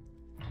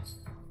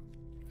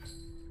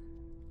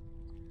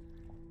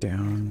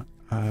 Down,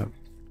 up,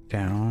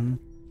 down.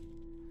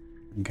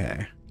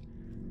 Okay.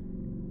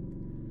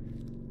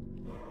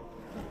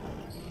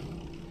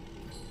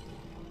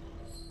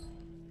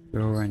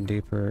 We'll run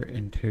deeper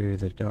into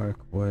the dark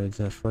woods.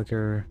 A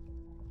flicker,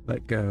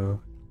 let go.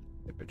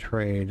 It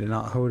betrayed.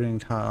 Not holding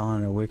tight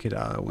on, a wicked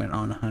eye went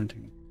on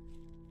hunting.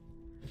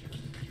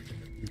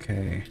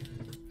 Okay.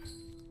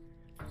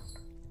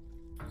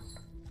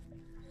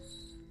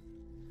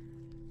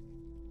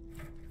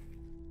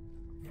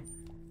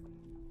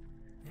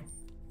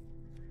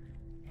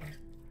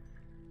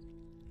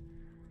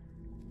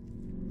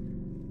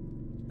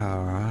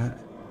 Alright.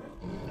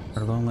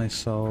 Our lonely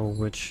soul,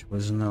 which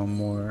was no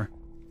more.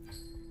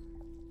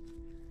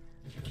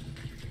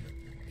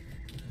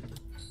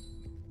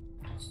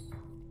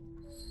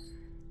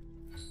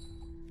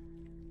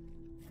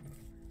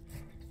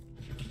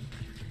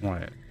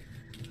 Wait.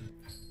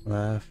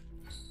 Left,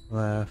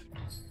 left,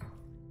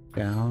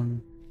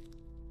 down.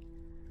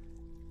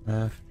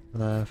 Left,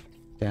 left,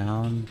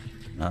 down.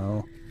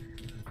 No.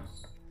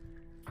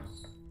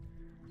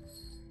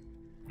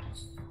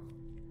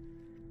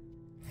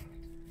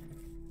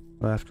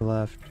 Left,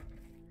 left,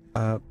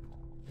 up.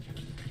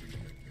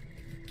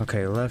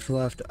 Okay, left,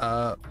 left,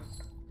 up.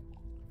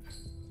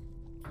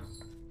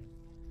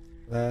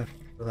 Left,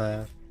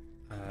 left,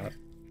 up.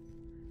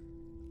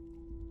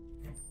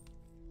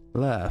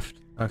 Left.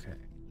 Okay.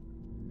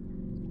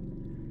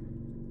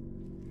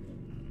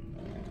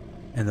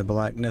 And the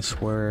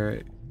blackness where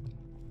it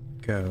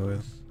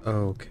goes.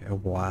 Okay,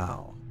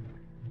 wow.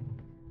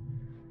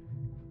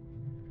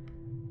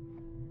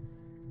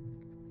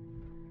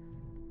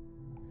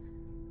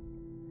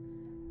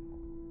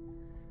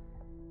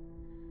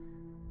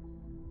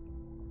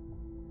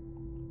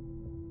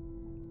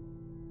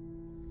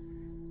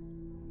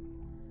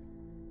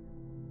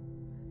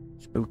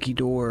 Spooky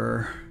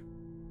door.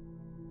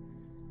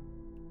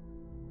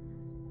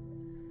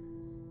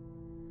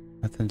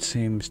 Nothing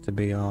seems to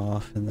be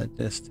off in the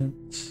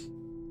distance.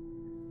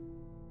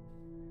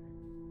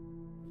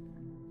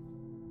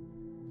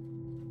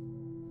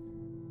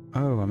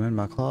 Oh, I'm in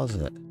my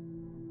closet.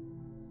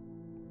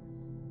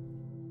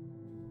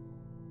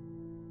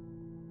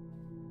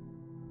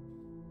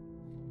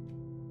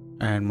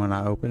 And when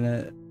I open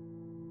it,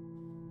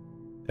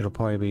 it'll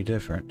probably be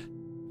different.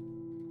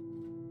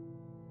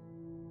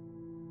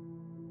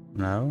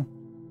 No?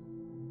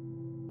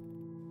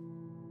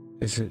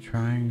 Is it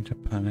trying to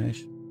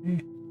punish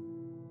me?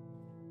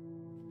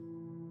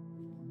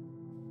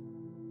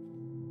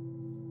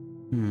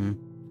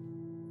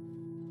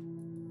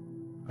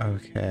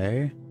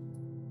 Okay.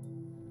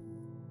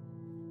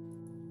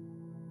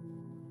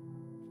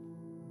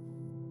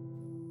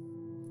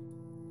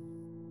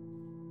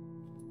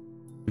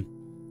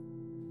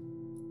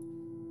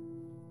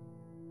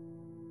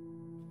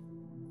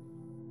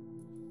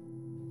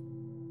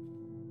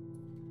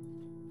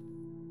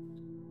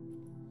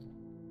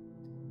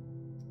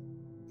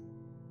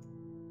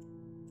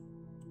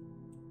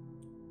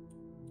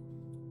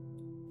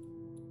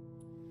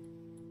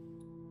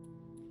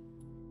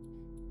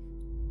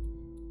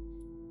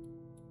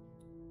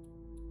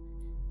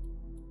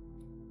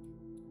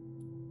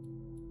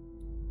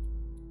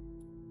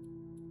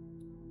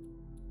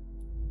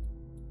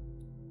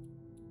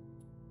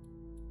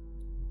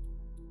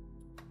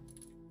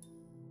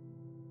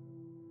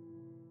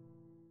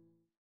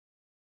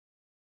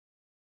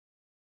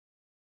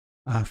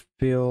 I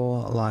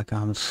feel like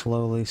I'm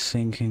slowly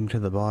sinking to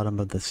the bottom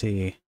of the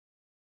sea.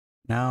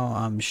 Now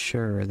I'm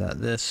sure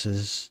that this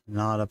is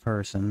not a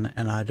person,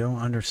 and I don't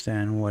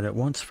understand what it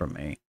wants from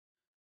me.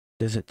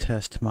 Does it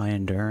test my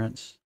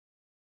endurance?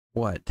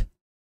 What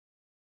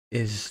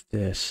is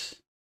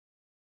this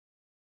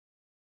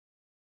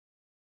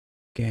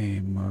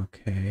game?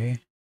 Okay.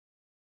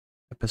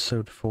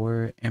 Episode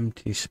 4,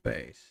 Empty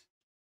Space.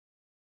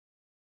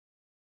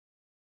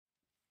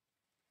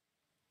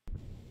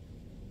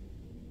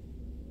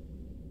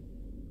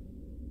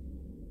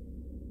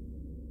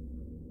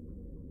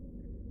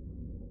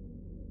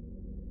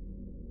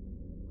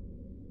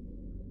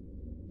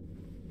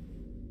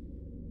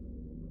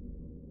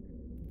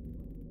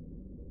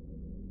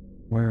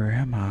 Where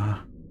am I?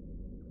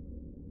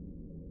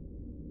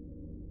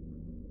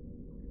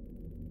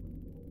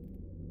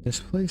 This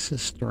place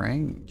is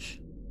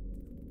strange.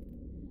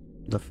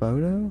 The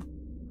photo?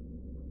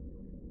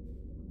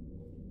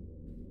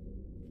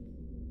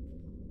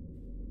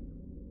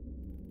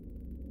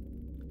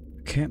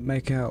 I can't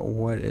make out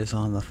what is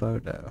on the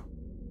photo.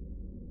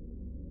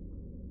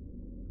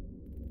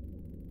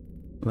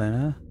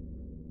 Lena?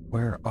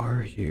 Where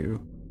are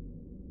you?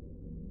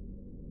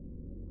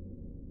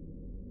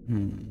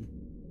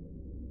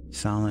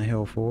 Silent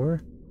Hill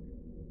 4?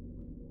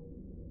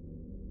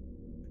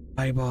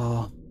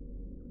 Eyeball.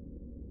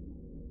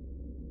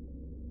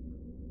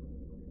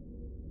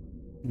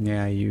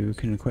 Yeah, you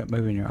can quit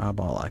moving your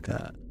eyeball like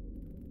that.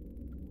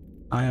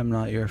 I am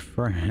not your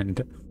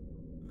friend.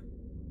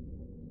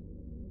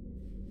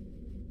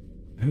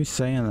 Who's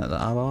saying that, the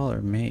eyeball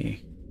or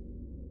me?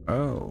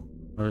 Oh,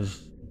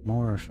 there's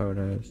more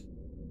photos.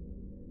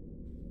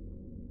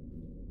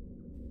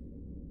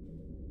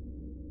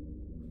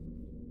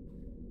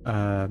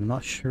 I'm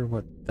not sure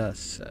what that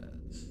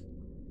says.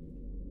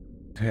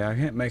 Okay, I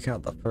can't make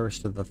out the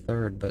first or the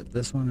third, but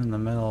this one in the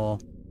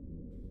middle,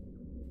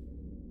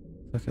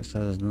 look, it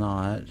says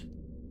not.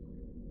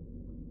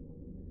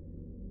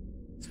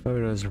 This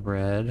photo's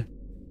red.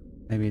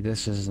 Maybe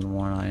this is the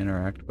one I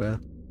interact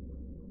with.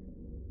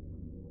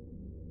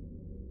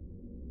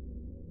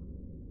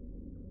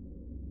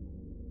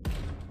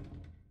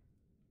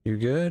 You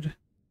good?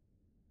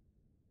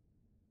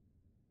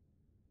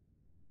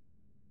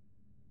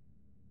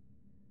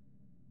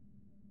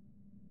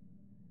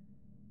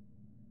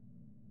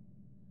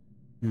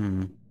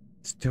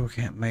 Still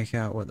can't make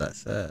out what that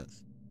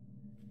says.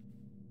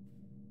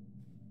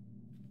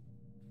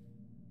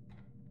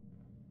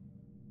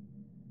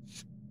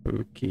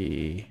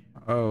 Spooky.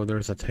 Oh,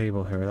 there's a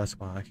table here. That's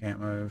why I can't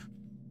move.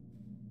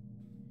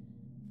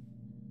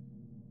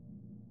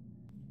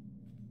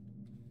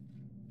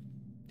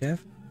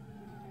 Dev?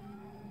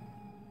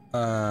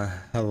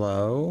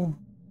 Hello?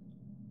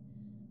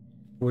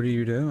 What are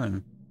you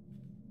doing?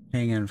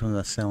 Hanging from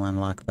the ceiling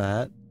like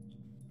that?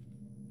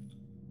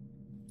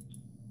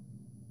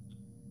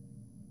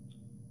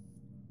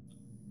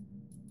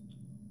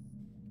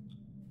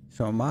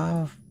 So am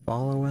I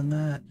following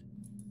that?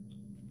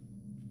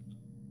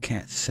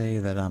 Can't say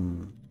that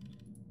I'm...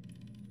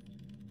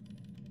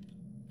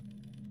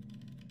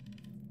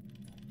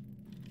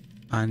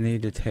 I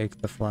need to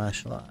take the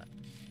flashlight.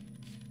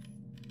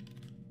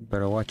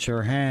 Better watch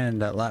your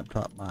hand, that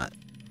laptop might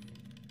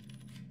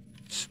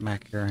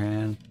smack your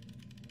hand.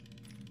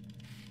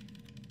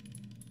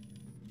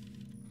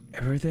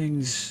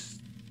 Everything's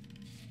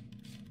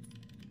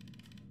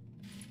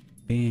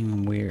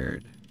being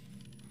weird.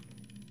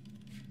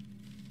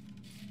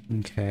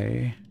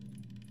 Okay.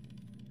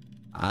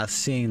 I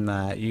seen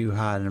that, you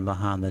hiding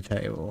behind the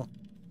table.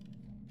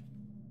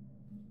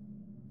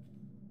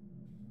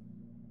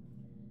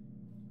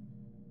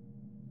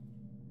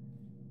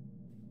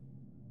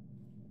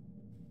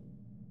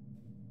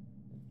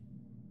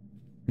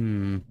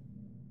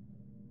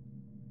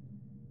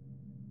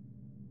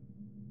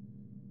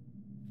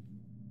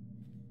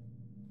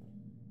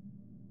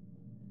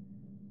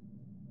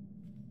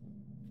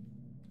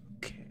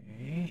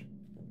 Okay.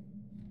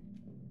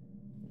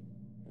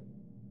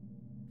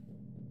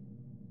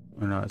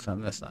 Oh no, it's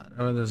on this side.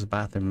 Oh, there's a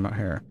bathroom right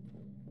here.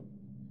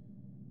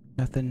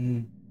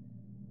 Nothing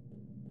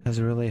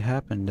has really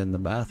happened in the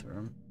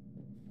bathroom.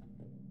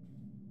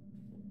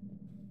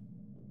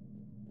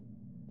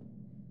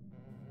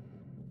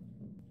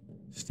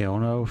 Still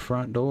no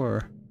front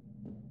door.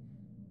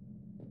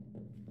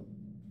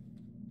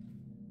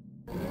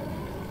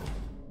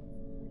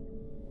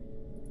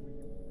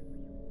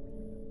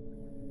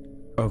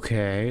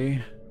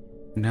 Okay.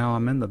 Now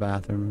I'm in the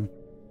bathroom.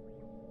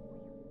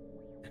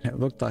 And it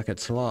looked like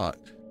it's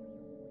locked.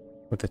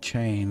 With a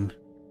chain.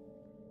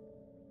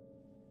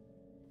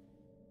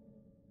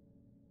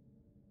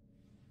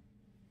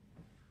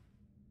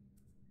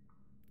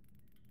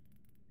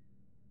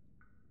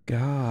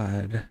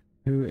 God,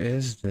 who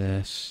is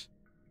this?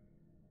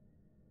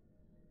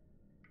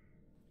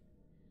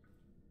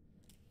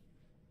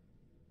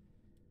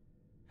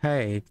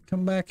 Hey,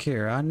 come back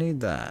here. I need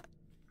that.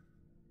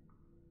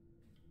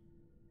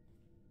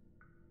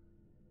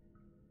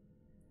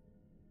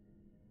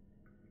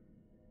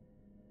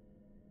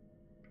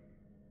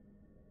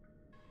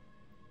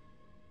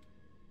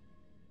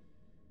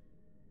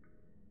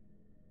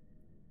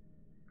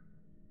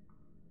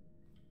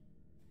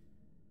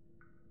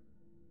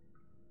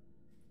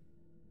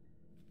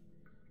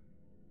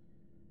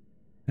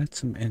 That's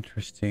some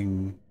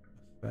interesting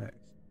effects.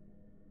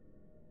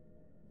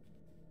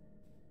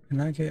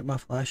 Can I get my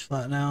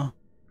flashlight now?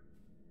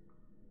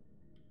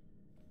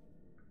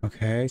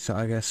 Okay, so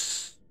I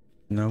guess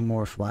no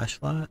more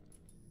flashlight.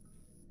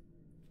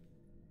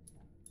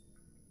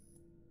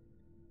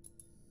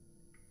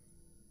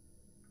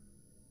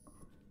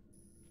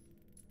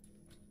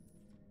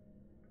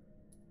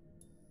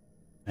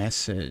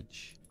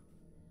 Message.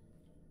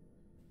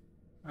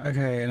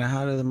 Okay, and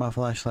how did my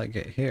flashlight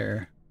get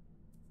here?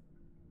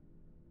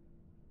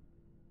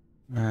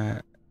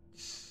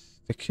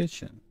 It's the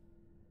kitchen.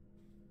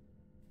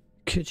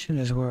 Kitchen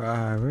is where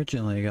I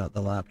originally got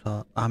the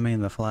laptop. I mean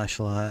the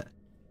flashlight.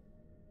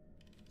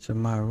 So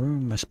my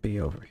room must be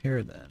over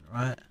here then,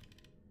 right?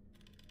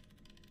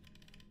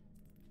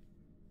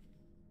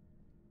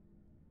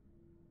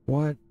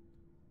 What?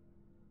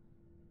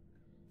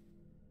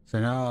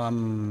 So now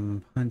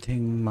I'm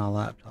hunting my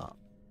laptop.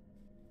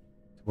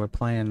 So we're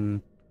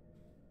playing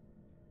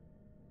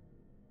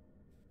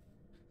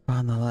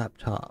Find the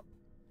Laptop.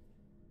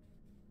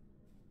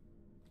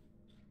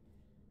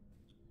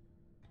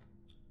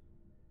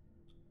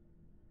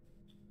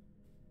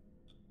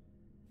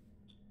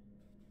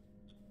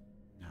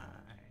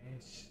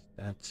 Nice.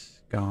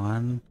 That's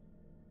gone.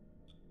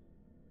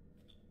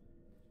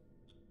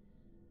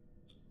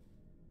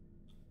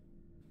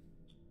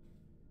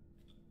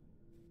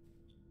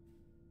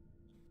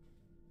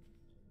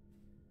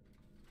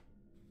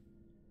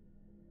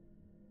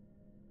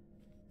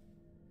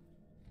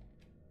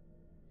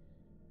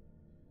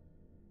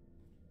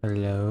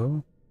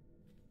 Hello?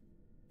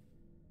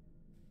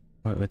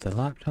 What, would the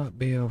laptop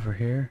be over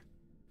here?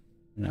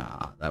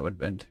 Nah, that would have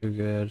been too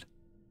good.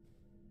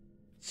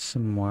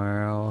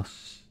 Somewhere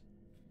else.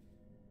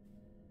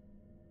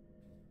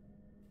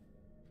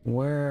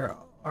 Where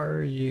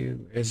are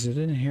you? Is it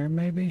in here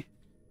maybe?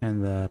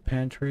 In the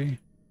pantry?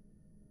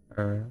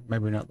 Or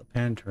maybe not the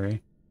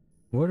pantry.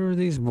 What are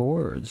these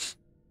boards?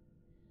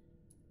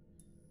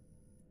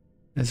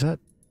 Is that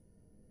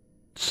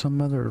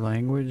some other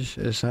language?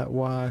 Is that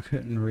why I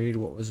couldn't read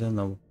what was in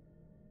the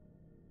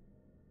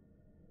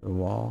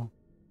wall?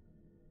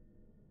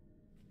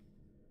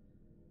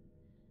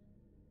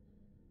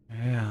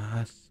 Yeah,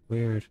 that's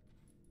weird.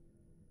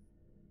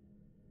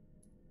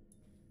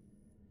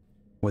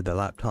 Would the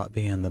laptop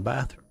be in the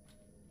bathroom?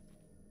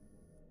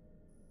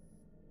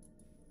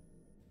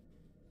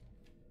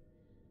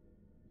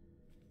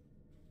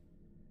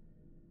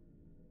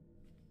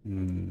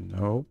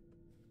 Nope.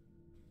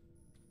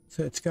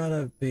 So it's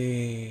gotta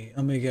be,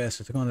 let me guess,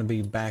 it's gonna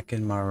be back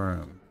in my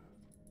room.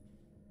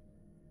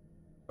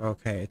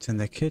 Okay, it's in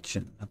the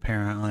kitchen,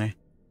 apparently.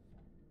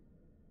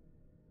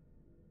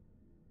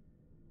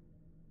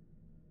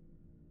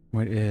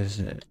 What is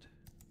it?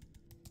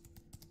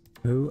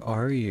 Who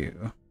are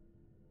you?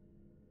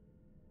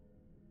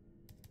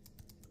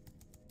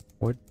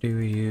 What do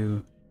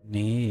you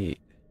need?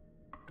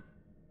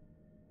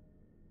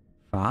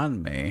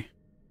 Find me?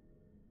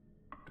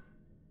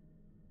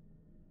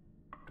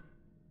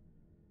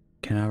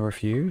 Can I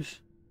refuse?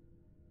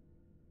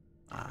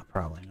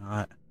 Probably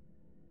not.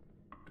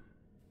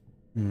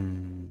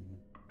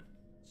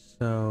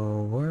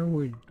 So, where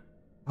would...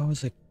 I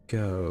was a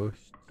ghost.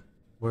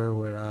 Where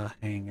would I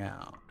hang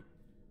out?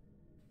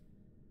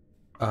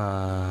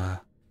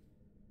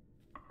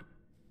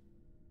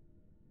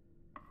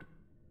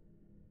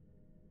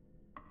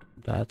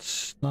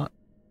 That's not...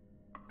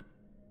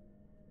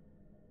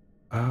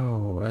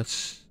 Oh,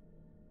 that's...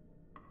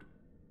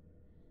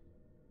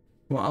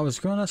 Well, I was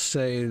gonna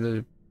say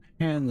the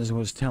hands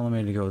was telling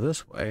me to go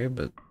this way,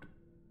 but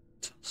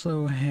it's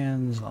also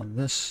hands on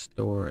this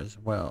door as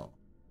well.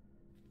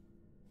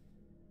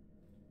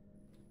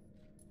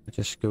 I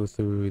just go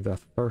through the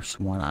first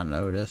one I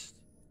noticed.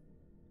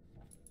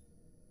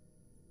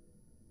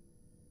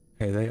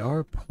 Okay, they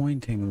are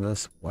pointing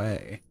this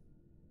way.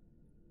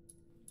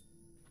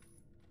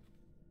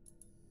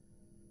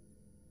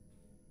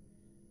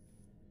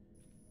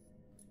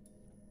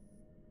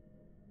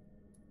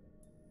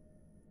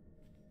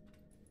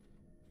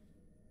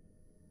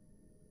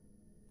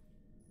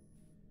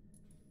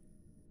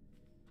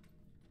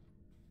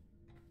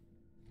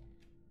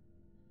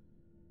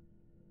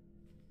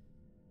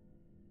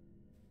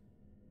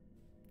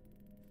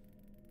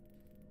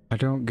 I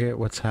don't get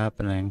what's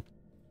happening.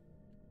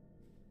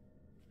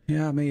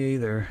 Yeah, me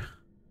either.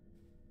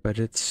 But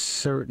it's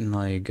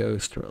certainly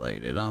ghost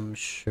related, I'm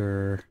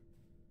sure.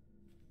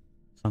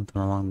 Something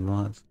along the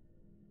lines.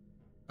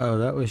 Oh,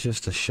 that was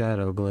just a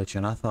shadow glitch,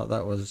 and I thought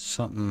that was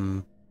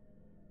something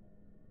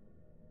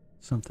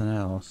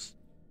else.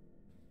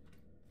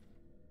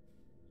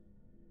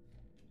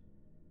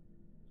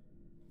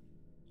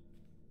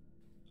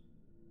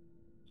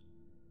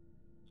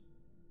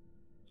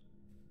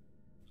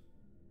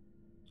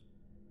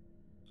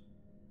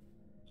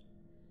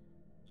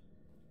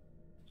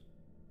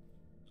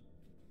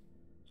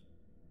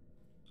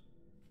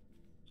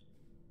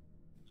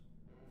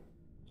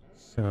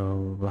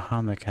 So,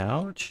 behind the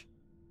couch?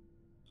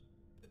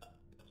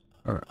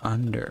 Or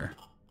under?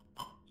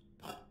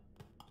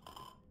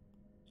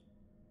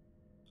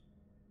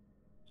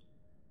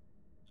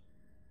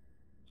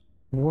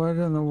 What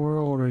in the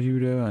world are you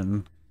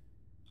doing?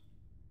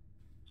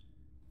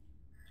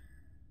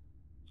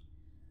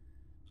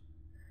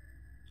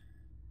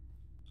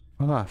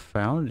 Well, I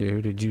found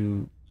you. Did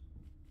you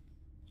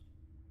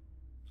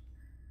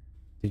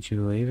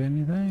leave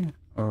anything?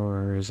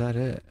 Or is that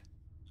it?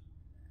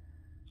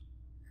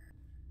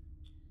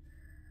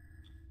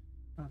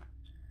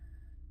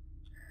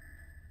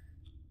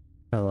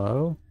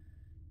 Hello?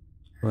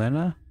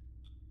 Lena?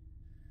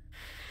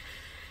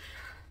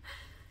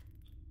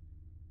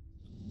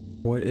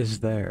 What is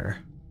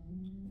there?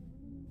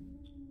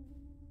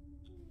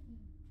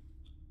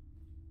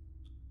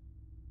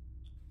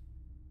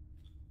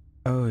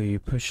 Oh, you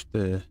pushed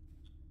the...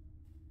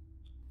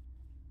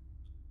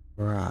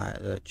 Right,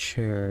 the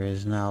chair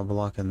is now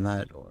blocking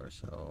that door,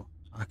 so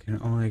I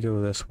can only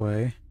go this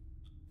way.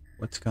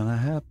 What's gonna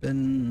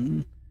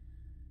happen?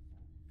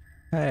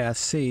 Hey, I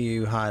see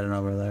you hiding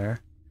over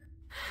there.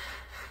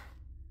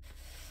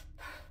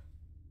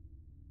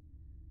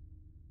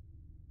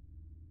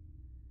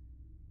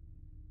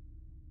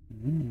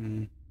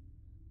 Hmm.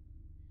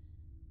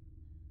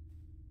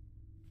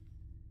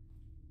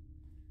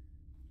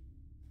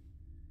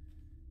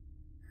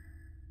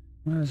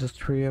 What is this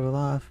tree of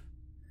life?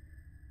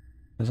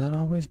 Has that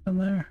always been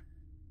there?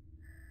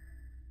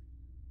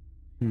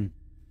 Hmm.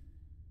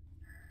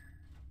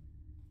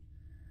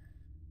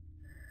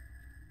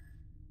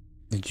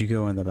 Did you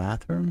go in the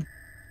bathroom?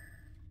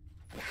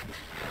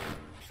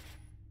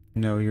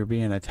 No, you're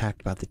being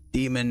attacked by the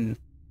demon.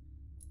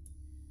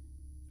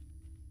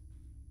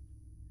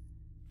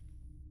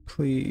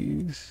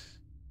 Please.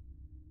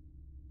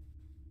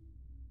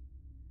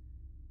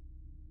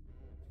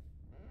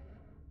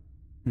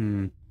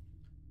 Hmm.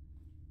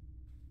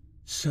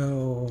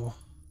 So,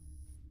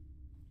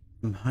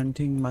 I'm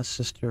hunting my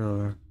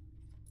sister.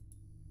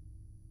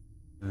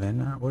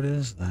 Lena? What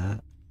is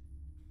that?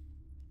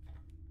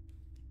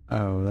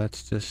 Oh,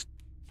 that's just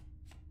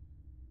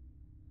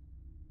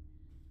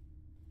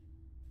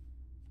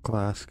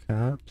glass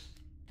caps.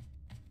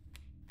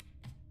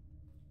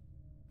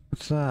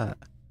 What's that?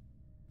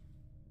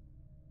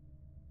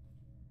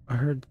 I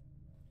heard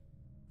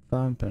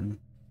thumping.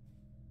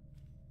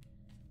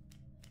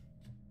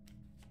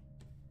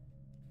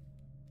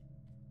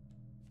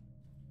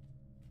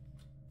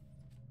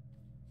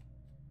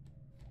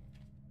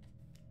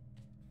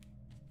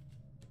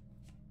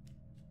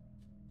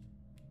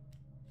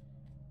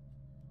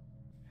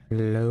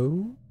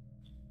 Hello?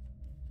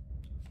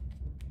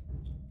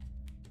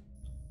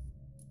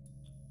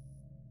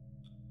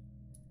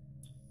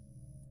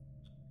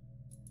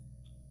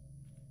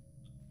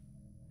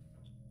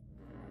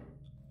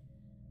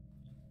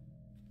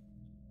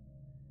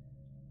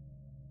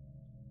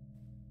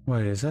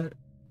 Wait, is that?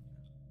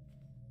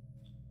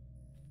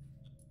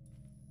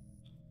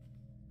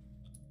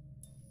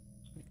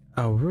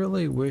 I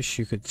really wish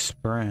you could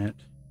sprint.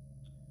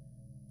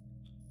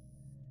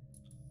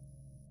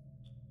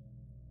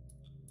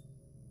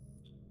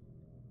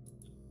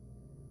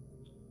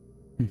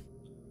 Hmm.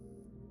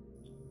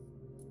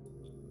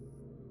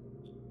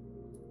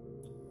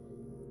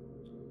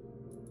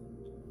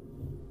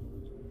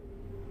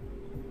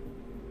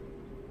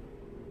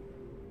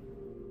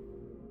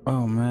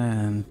 Oh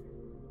man.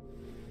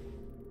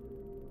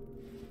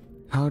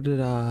 How did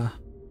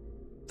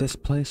this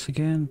place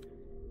again?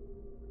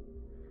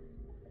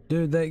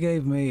 Dude,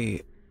 that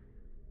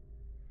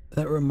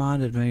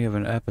reminded me of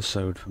an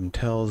episode from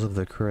Tales of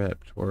the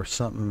Crypt where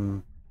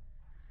something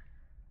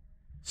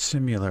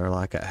similar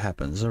like it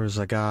happens. There was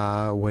a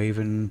guy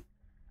waving,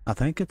 I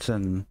think it's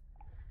in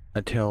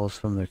a Tales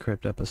from the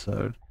Crypt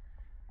episode.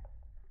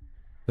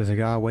 There's a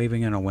guy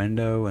waving in a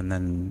window and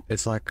then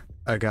it's like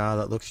a guy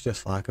that looks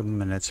just like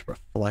him and it's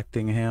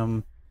reflecting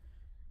him.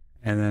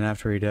 And then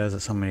after he does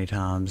it so many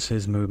times,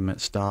 his movement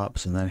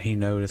stops and then he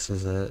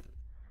notices it.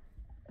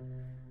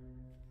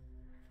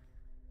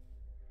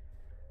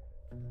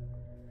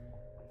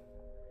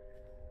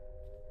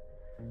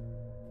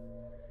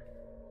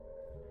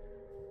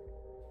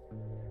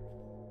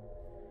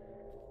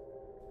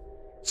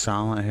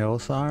 Silent Hill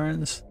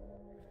sirens?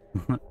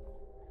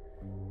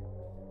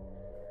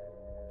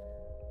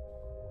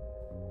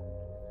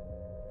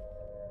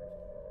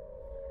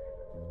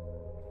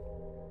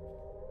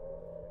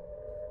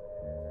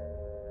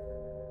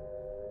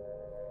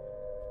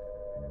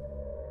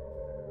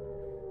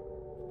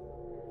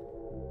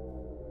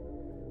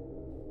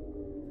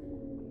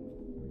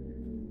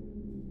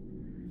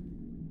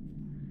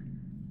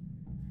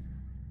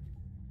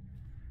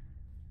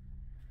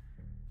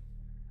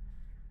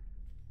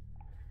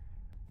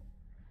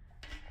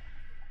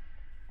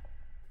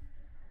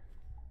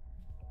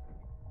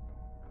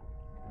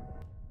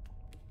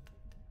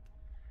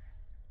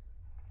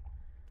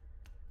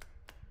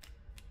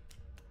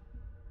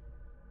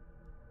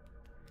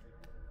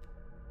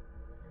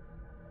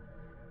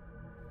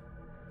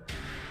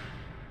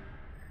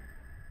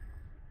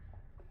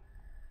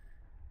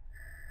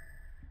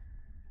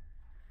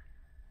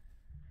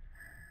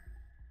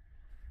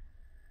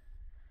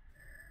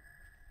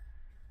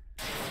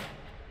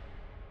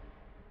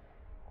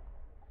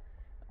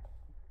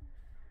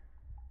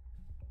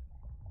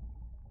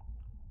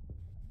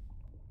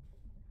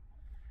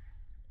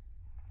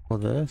 For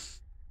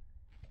this?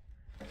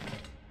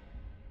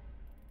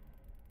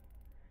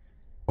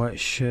 What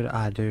should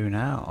I do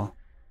now?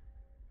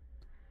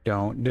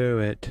 Don't do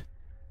it.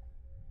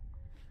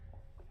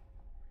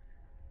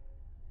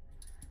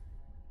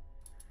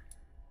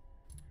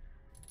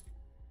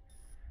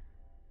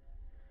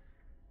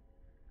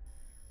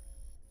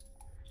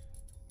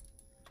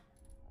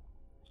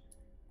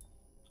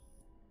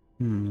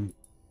 Hmm.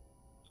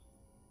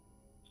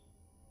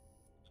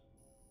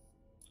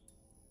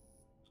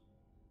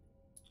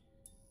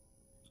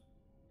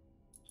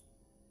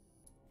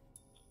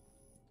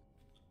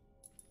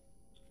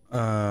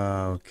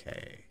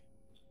 Okay.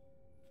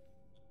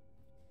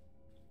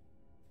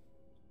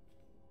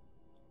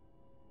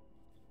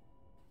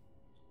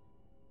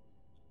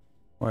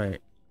 Wait.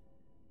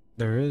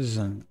 There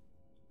isn't.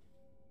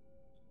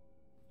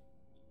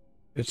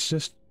 It's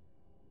just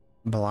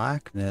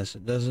blackness.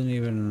 It doesn't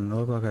even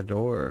look like a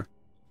door.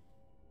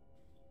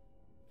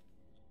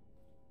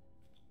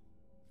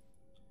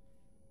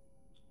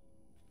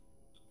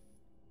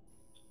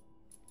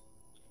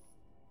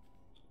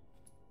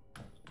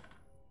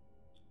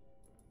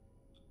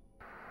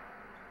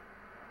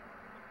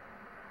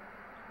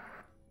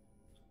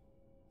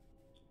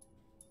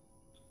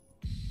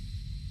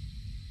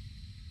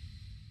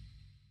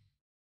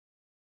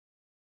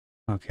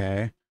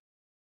 Okay.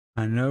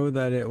 I know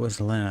that it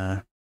was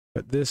Lena,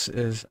 but this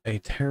is a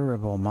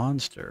terrible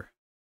monster.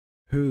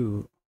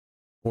 Who,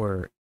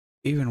 or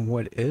even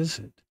what is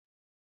it?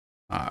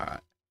 Alright.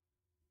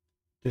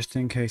 Just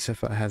in case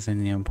if it has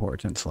any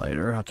importance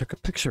later, I took a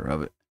picture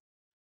of it.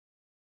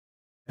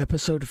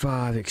 Episode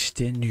 5,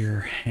 Extend Your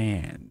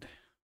Hand.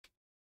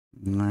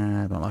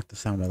 Nah, I don't like the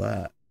sound of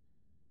that.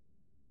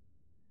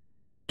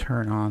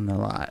 Turn on the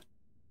light.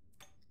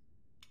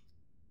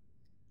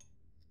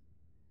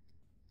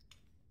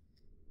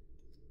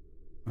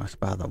 That's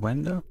by the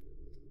window.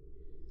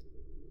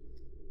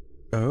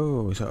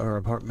 Oh, so our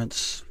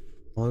apartment's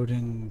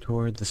floating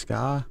toward the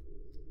sky.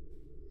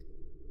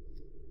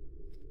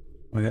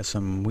 We got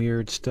some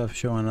weird stuff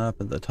showing up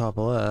at the top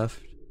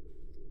left.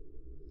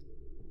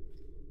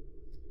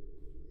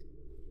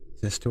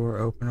 Is this door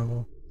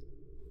openable?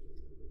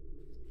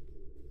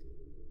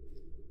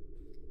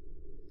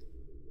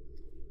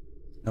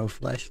 No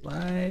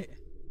flashlight.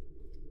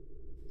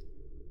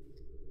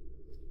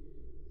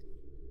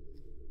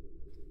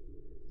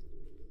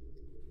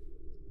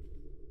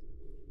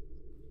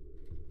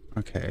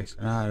 Okay,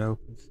 so now it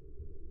opens.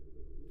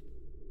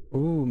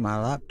 Ooh,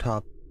 my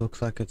laptop looks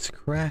like it's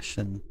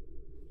crashing.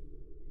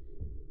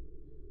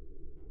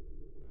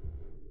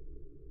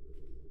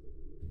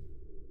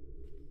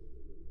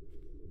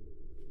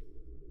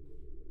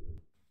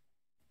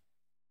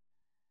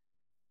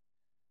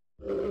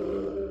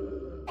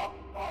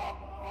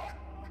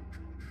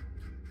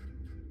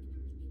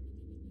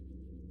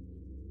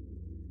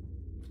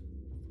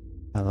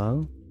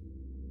 Hello?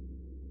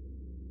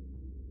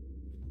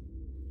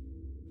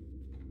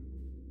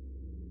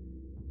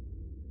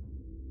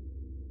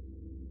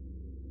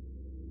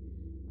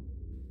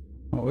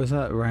 What was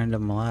that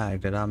random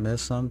lag? Did I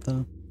miss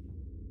something?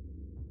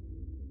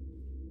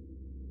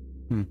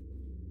 Hmm.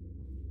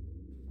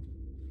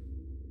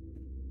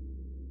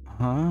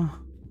 Huh?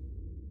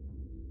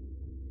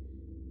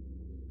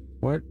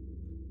 What?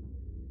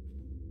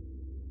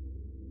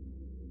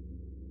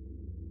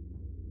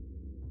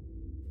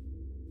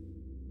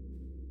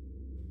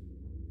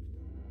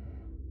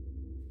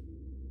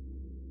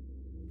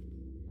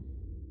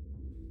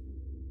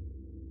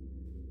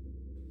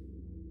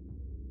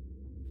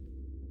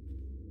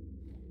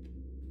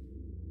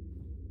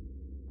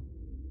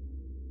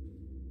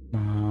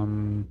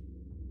 Um.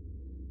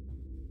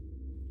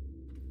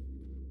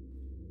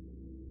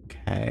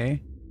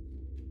 Okay.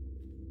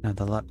 Now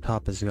the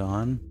laptop is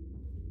gone.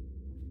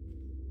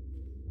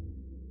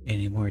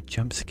 Any more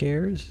jump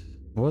scares?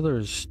 Well,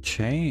 there's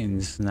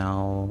chains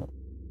now.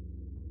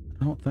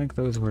 I don't think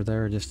those were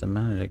there just a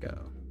minute ago.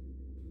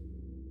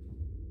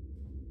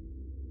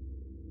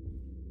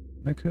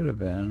 They could have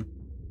been.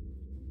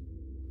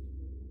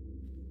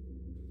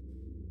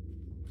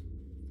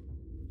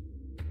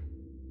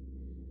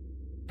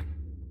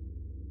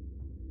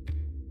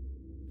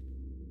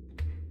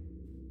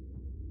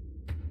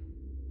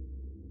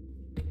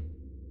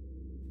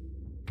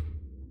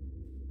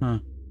 Huh.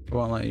 It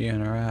won't let you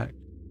interact.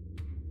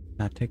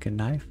 Can I take a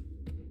knife?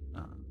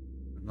 No.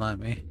 Wouldn't let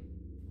me.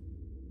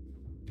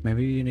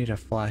 Maybe you need a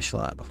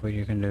flashlight before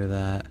you can do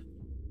that.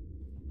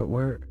 But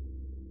where?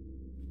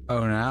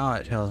 Oh, now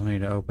it tells me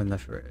to open the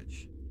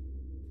fridge.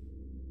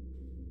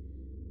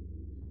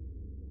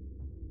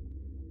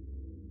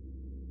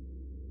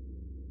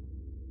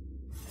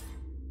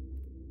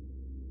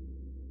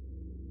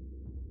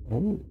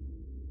 Oh.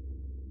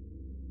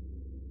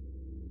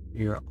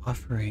 You're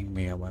offering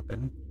me a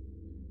weapon?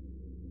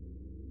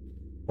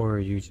 Or are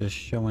you just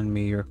showing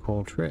me your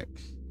cool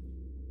tricks?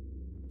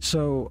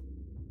 So,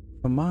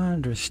 from my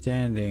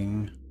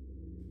understanding,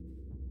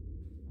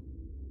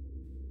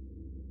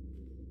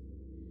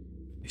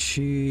 is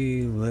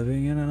she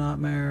living in a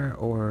nightmare,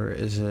 or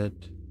is it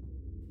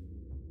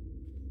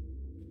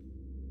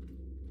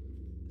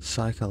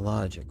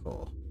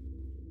Psychological.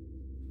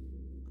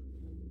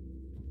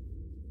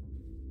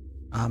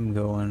 I'm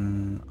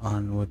going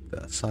on with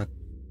the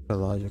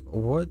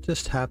psychological. What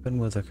just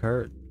happened with the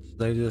curtains?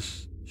 They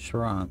just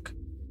shrunk.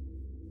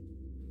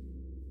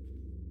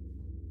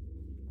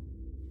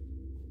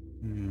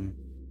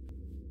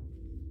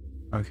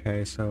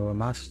 Okay, so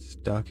am I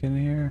stuck in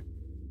here?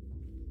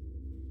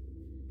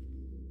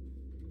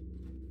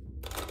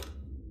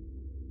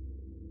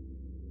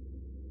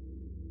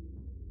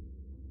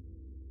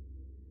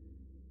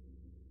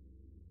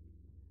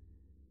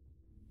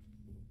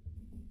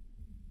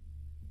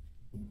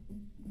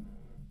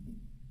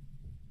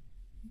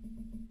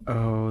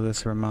 Oh,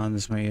 this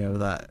reminds me of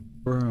that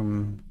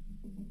room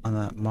on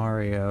that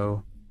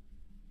Mario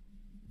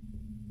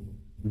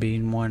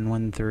Bean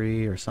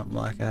 113 or something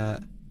like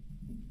that.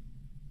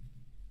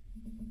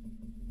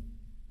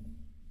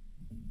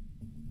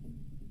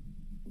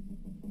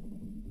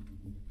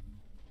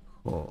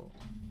 Cool.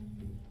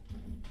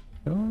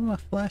 Oh, my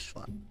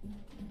flashlight.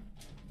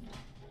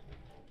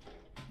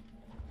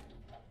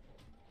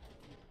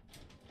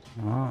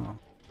 Oh.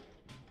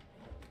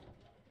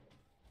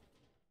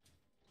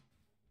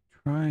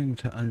 Trying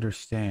to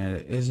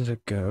understand, is it a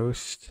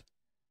ghost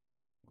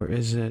or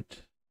is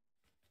it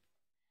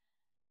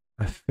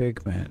a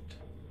figment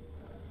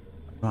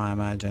of my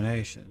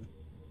imagination?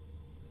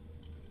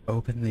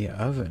 Open the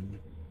oven.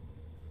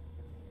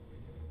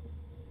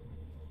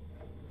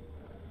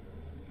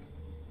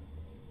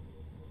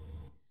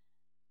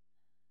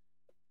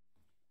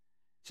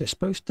 Is it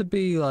supposed to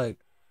be like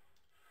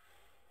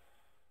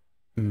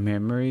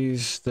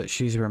memories that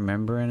she's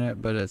remembering it,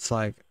 but it's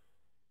like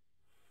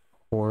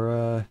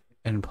aura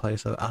in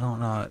place of, I don't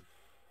know.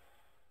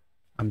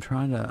 I'm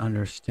trying to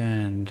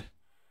understand.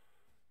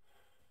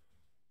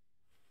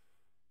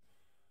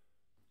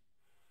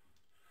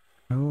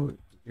 Oh,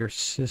 your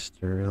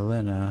sister,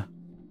 Lena.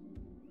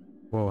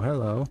 Whoa,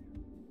 hello.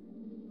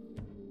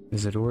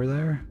 Is the door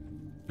there?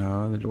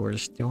 No, the door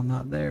is still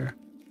not there.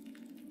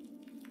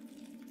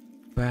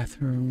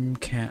 Bathroom,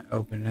 can't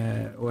open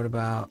it. What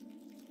about,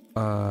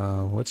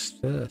 what's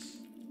this?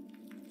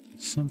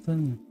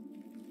 Something?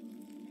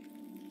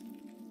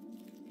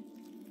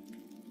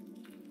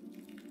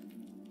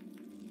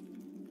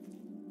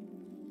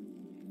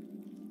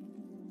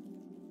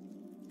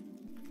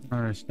 I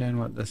don't understand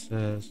what this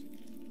is.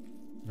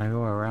 Can I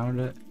go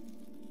around it?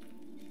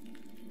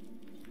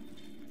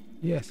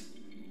 Yes.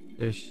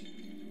 There's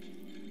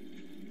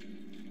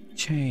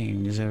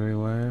chains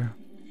everywhere.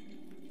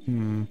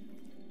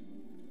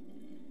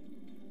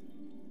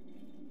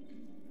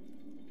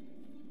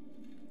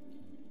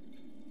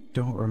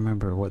 Don't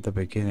remember what the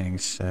beginning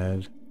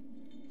said.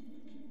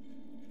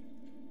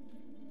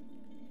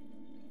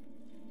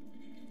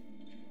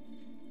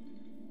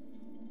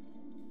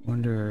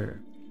 Wonder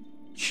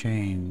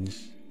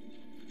chains.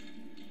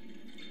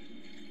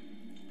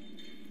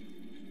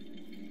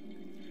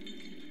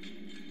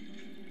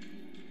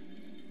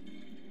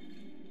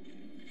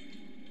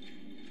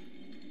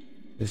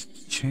 Does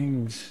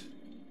chains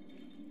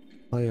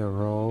play a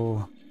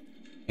role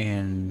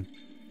in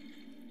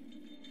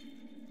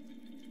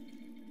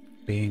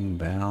being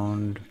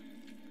bound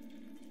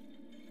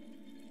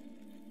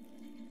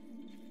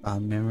by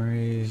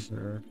memories,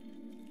 or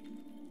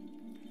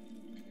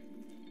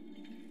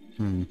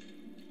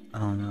I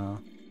don't know.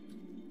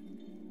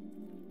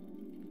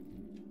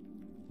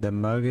 The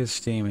mug is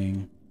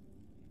steaming.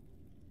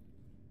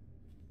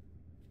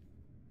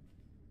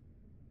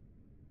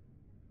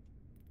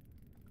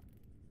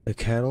 The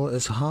kettle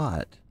is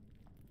hot.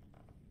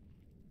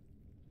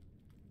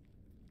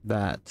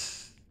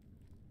 That's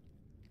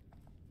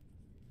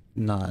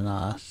not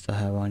nice to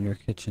have on your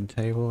kitchen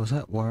table. Is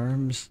that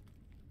worms?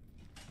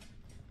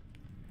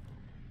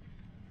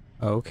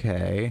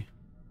 Okay.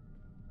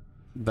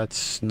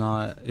 That's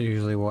not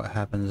usually what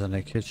happens in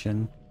a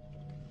kitchen.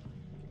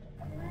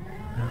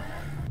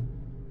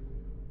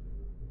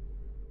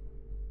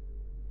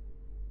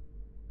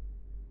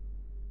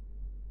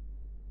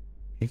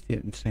 He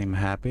didn't seem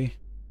happy.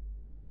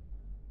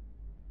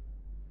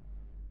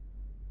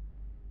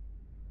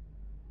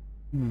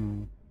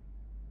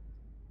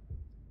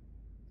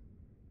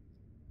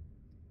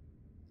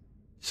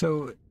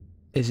 So,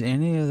 is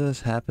any of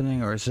this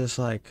happening, or is this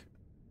like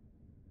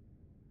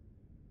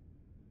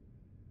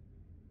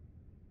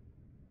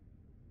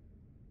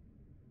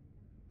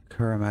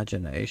her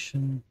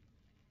imagination?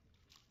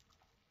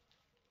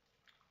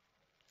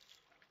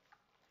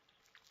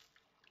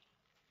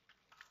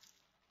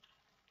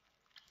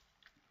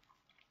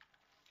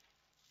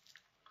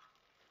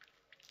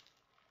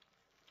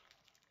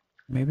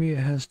 Maybe it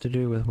has to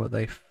do with what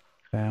they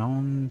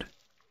found.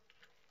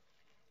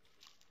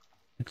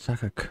 It's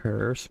like a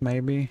curse,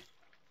 maybe.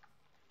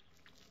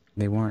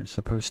 They weren't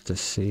supposed to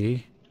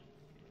see.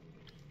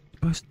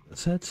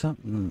 Said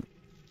something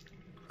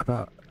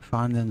about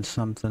finding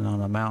something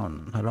on a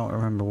mountain. I don't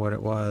remember what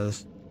it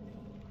was.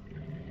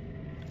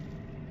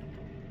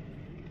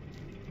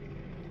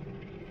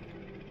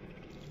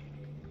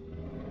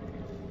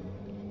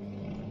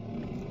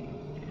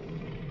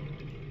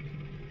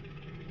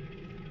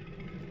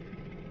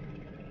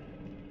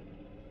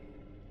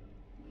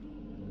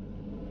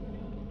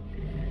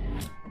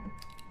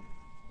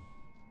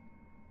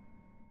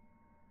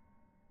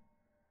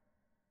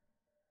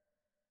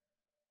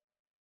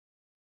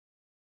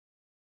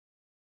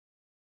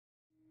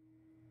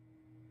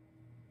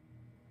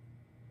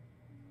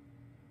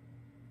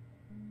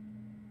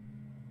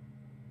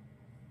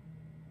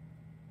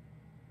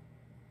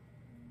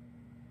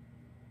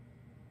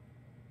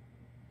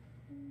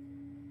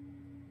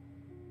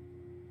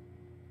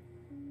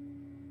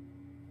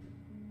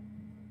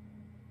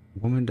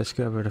 woman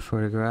discovered a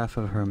photograph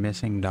of her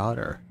missing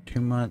daughter. 2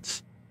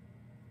 months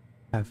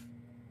have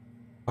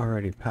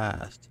already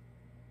passed.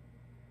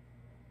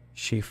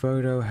 She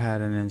photo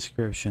had an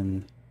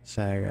inscription,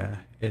 Saga.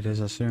 It is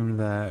assumed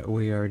that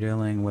we are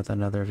dealing with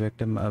another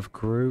victim of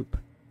group.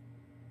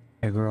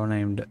 A girl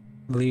named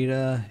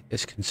Lita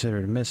is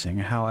considered missing.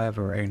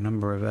 However, a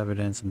number of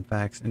evidence and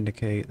facts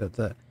indicate that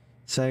the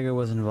Saga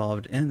was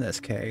involved in this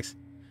case.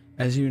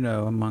 As you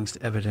know, amongst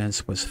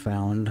evidence was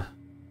found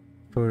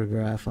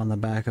photograph on the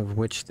back of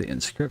which the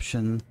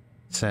inscription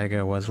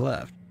Saga was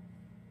left.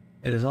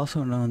 It is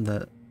also known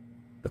that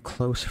the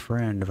close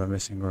friend of a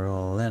missing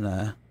girl,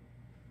 Lena,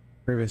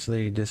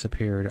 previously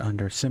disappeared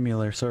under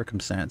similar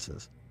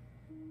circumstances.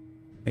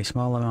 A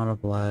small amount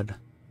of blood,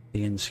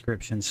 the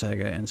inscription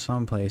Saga in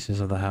some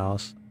places of the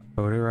house, a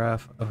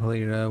photograph of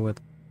Lita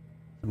with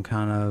some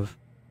kind of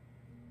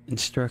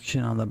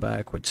instruction on the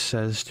back which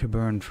says to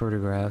burn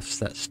photographs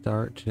that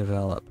start to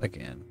develop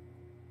again.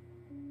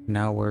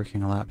 Now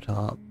working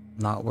laptop,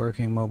 not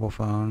working mobile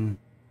phone,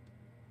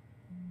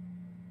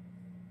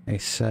 a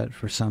set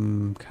for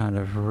some kind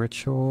of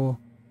ritual.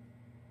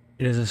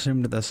 It is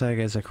assumed that the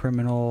Saga is a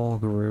criminal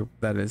group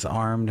that is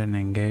armed and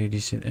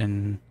engaged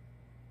in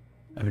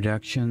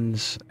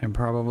abductions and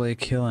probably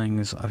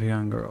killings of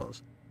young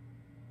girls.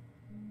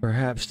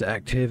 Perhaps the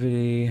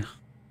activity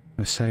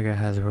of Saga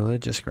has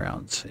religious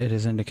grounds. It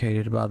is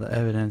indicated by the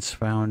evidence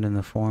found in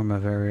the form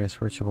of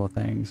various ritual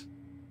things.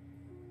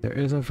 There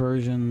is a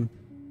version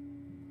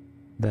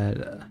that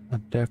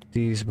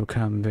abductees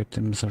become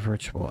victims of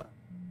ritual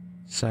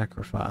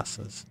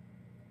sacrifices.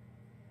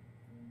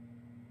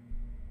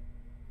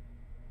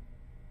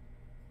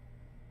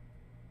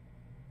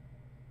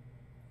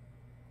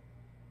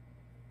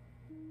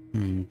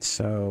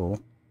 So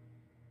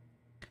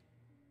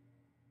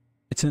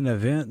it's an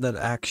event that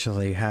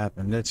actually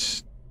happened.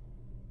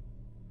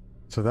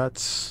 So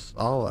that's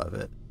all of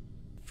it.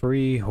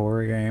 Free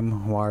horror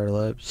game, Wire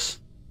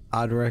Lips.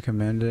 I'd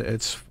recommend it.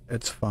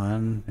 It's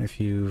fun if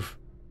you've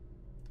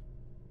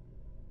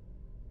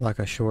like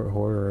a short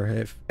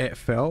horror. It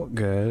felt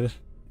good.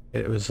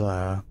 It was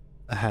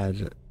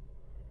had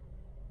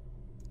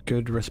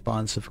good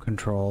responsive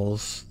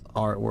controls.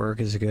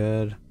 Artwork is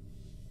good.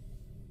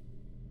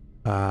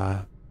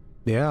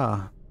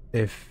 Yeah,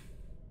 if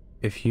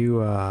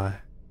you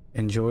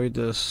enjoyed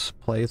this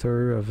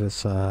playthrough of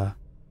this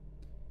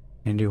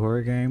indie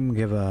horror game,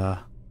 give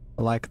a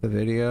like the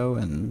video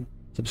and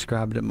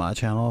subscribe to my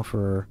channel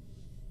for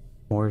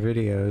more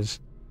videos.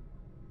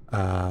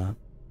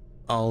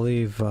 I'll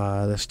leave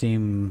the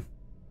Steam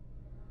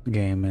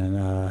game in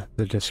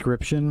the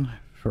description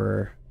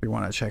for if you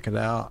want to check it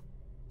out.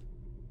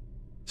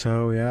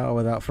 So yeah,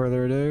 without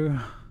further ado,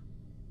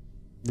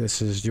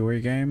 this is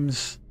Joy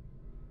Games,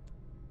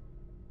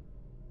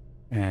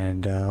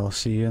 and I'll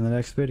see you in the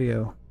next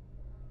video.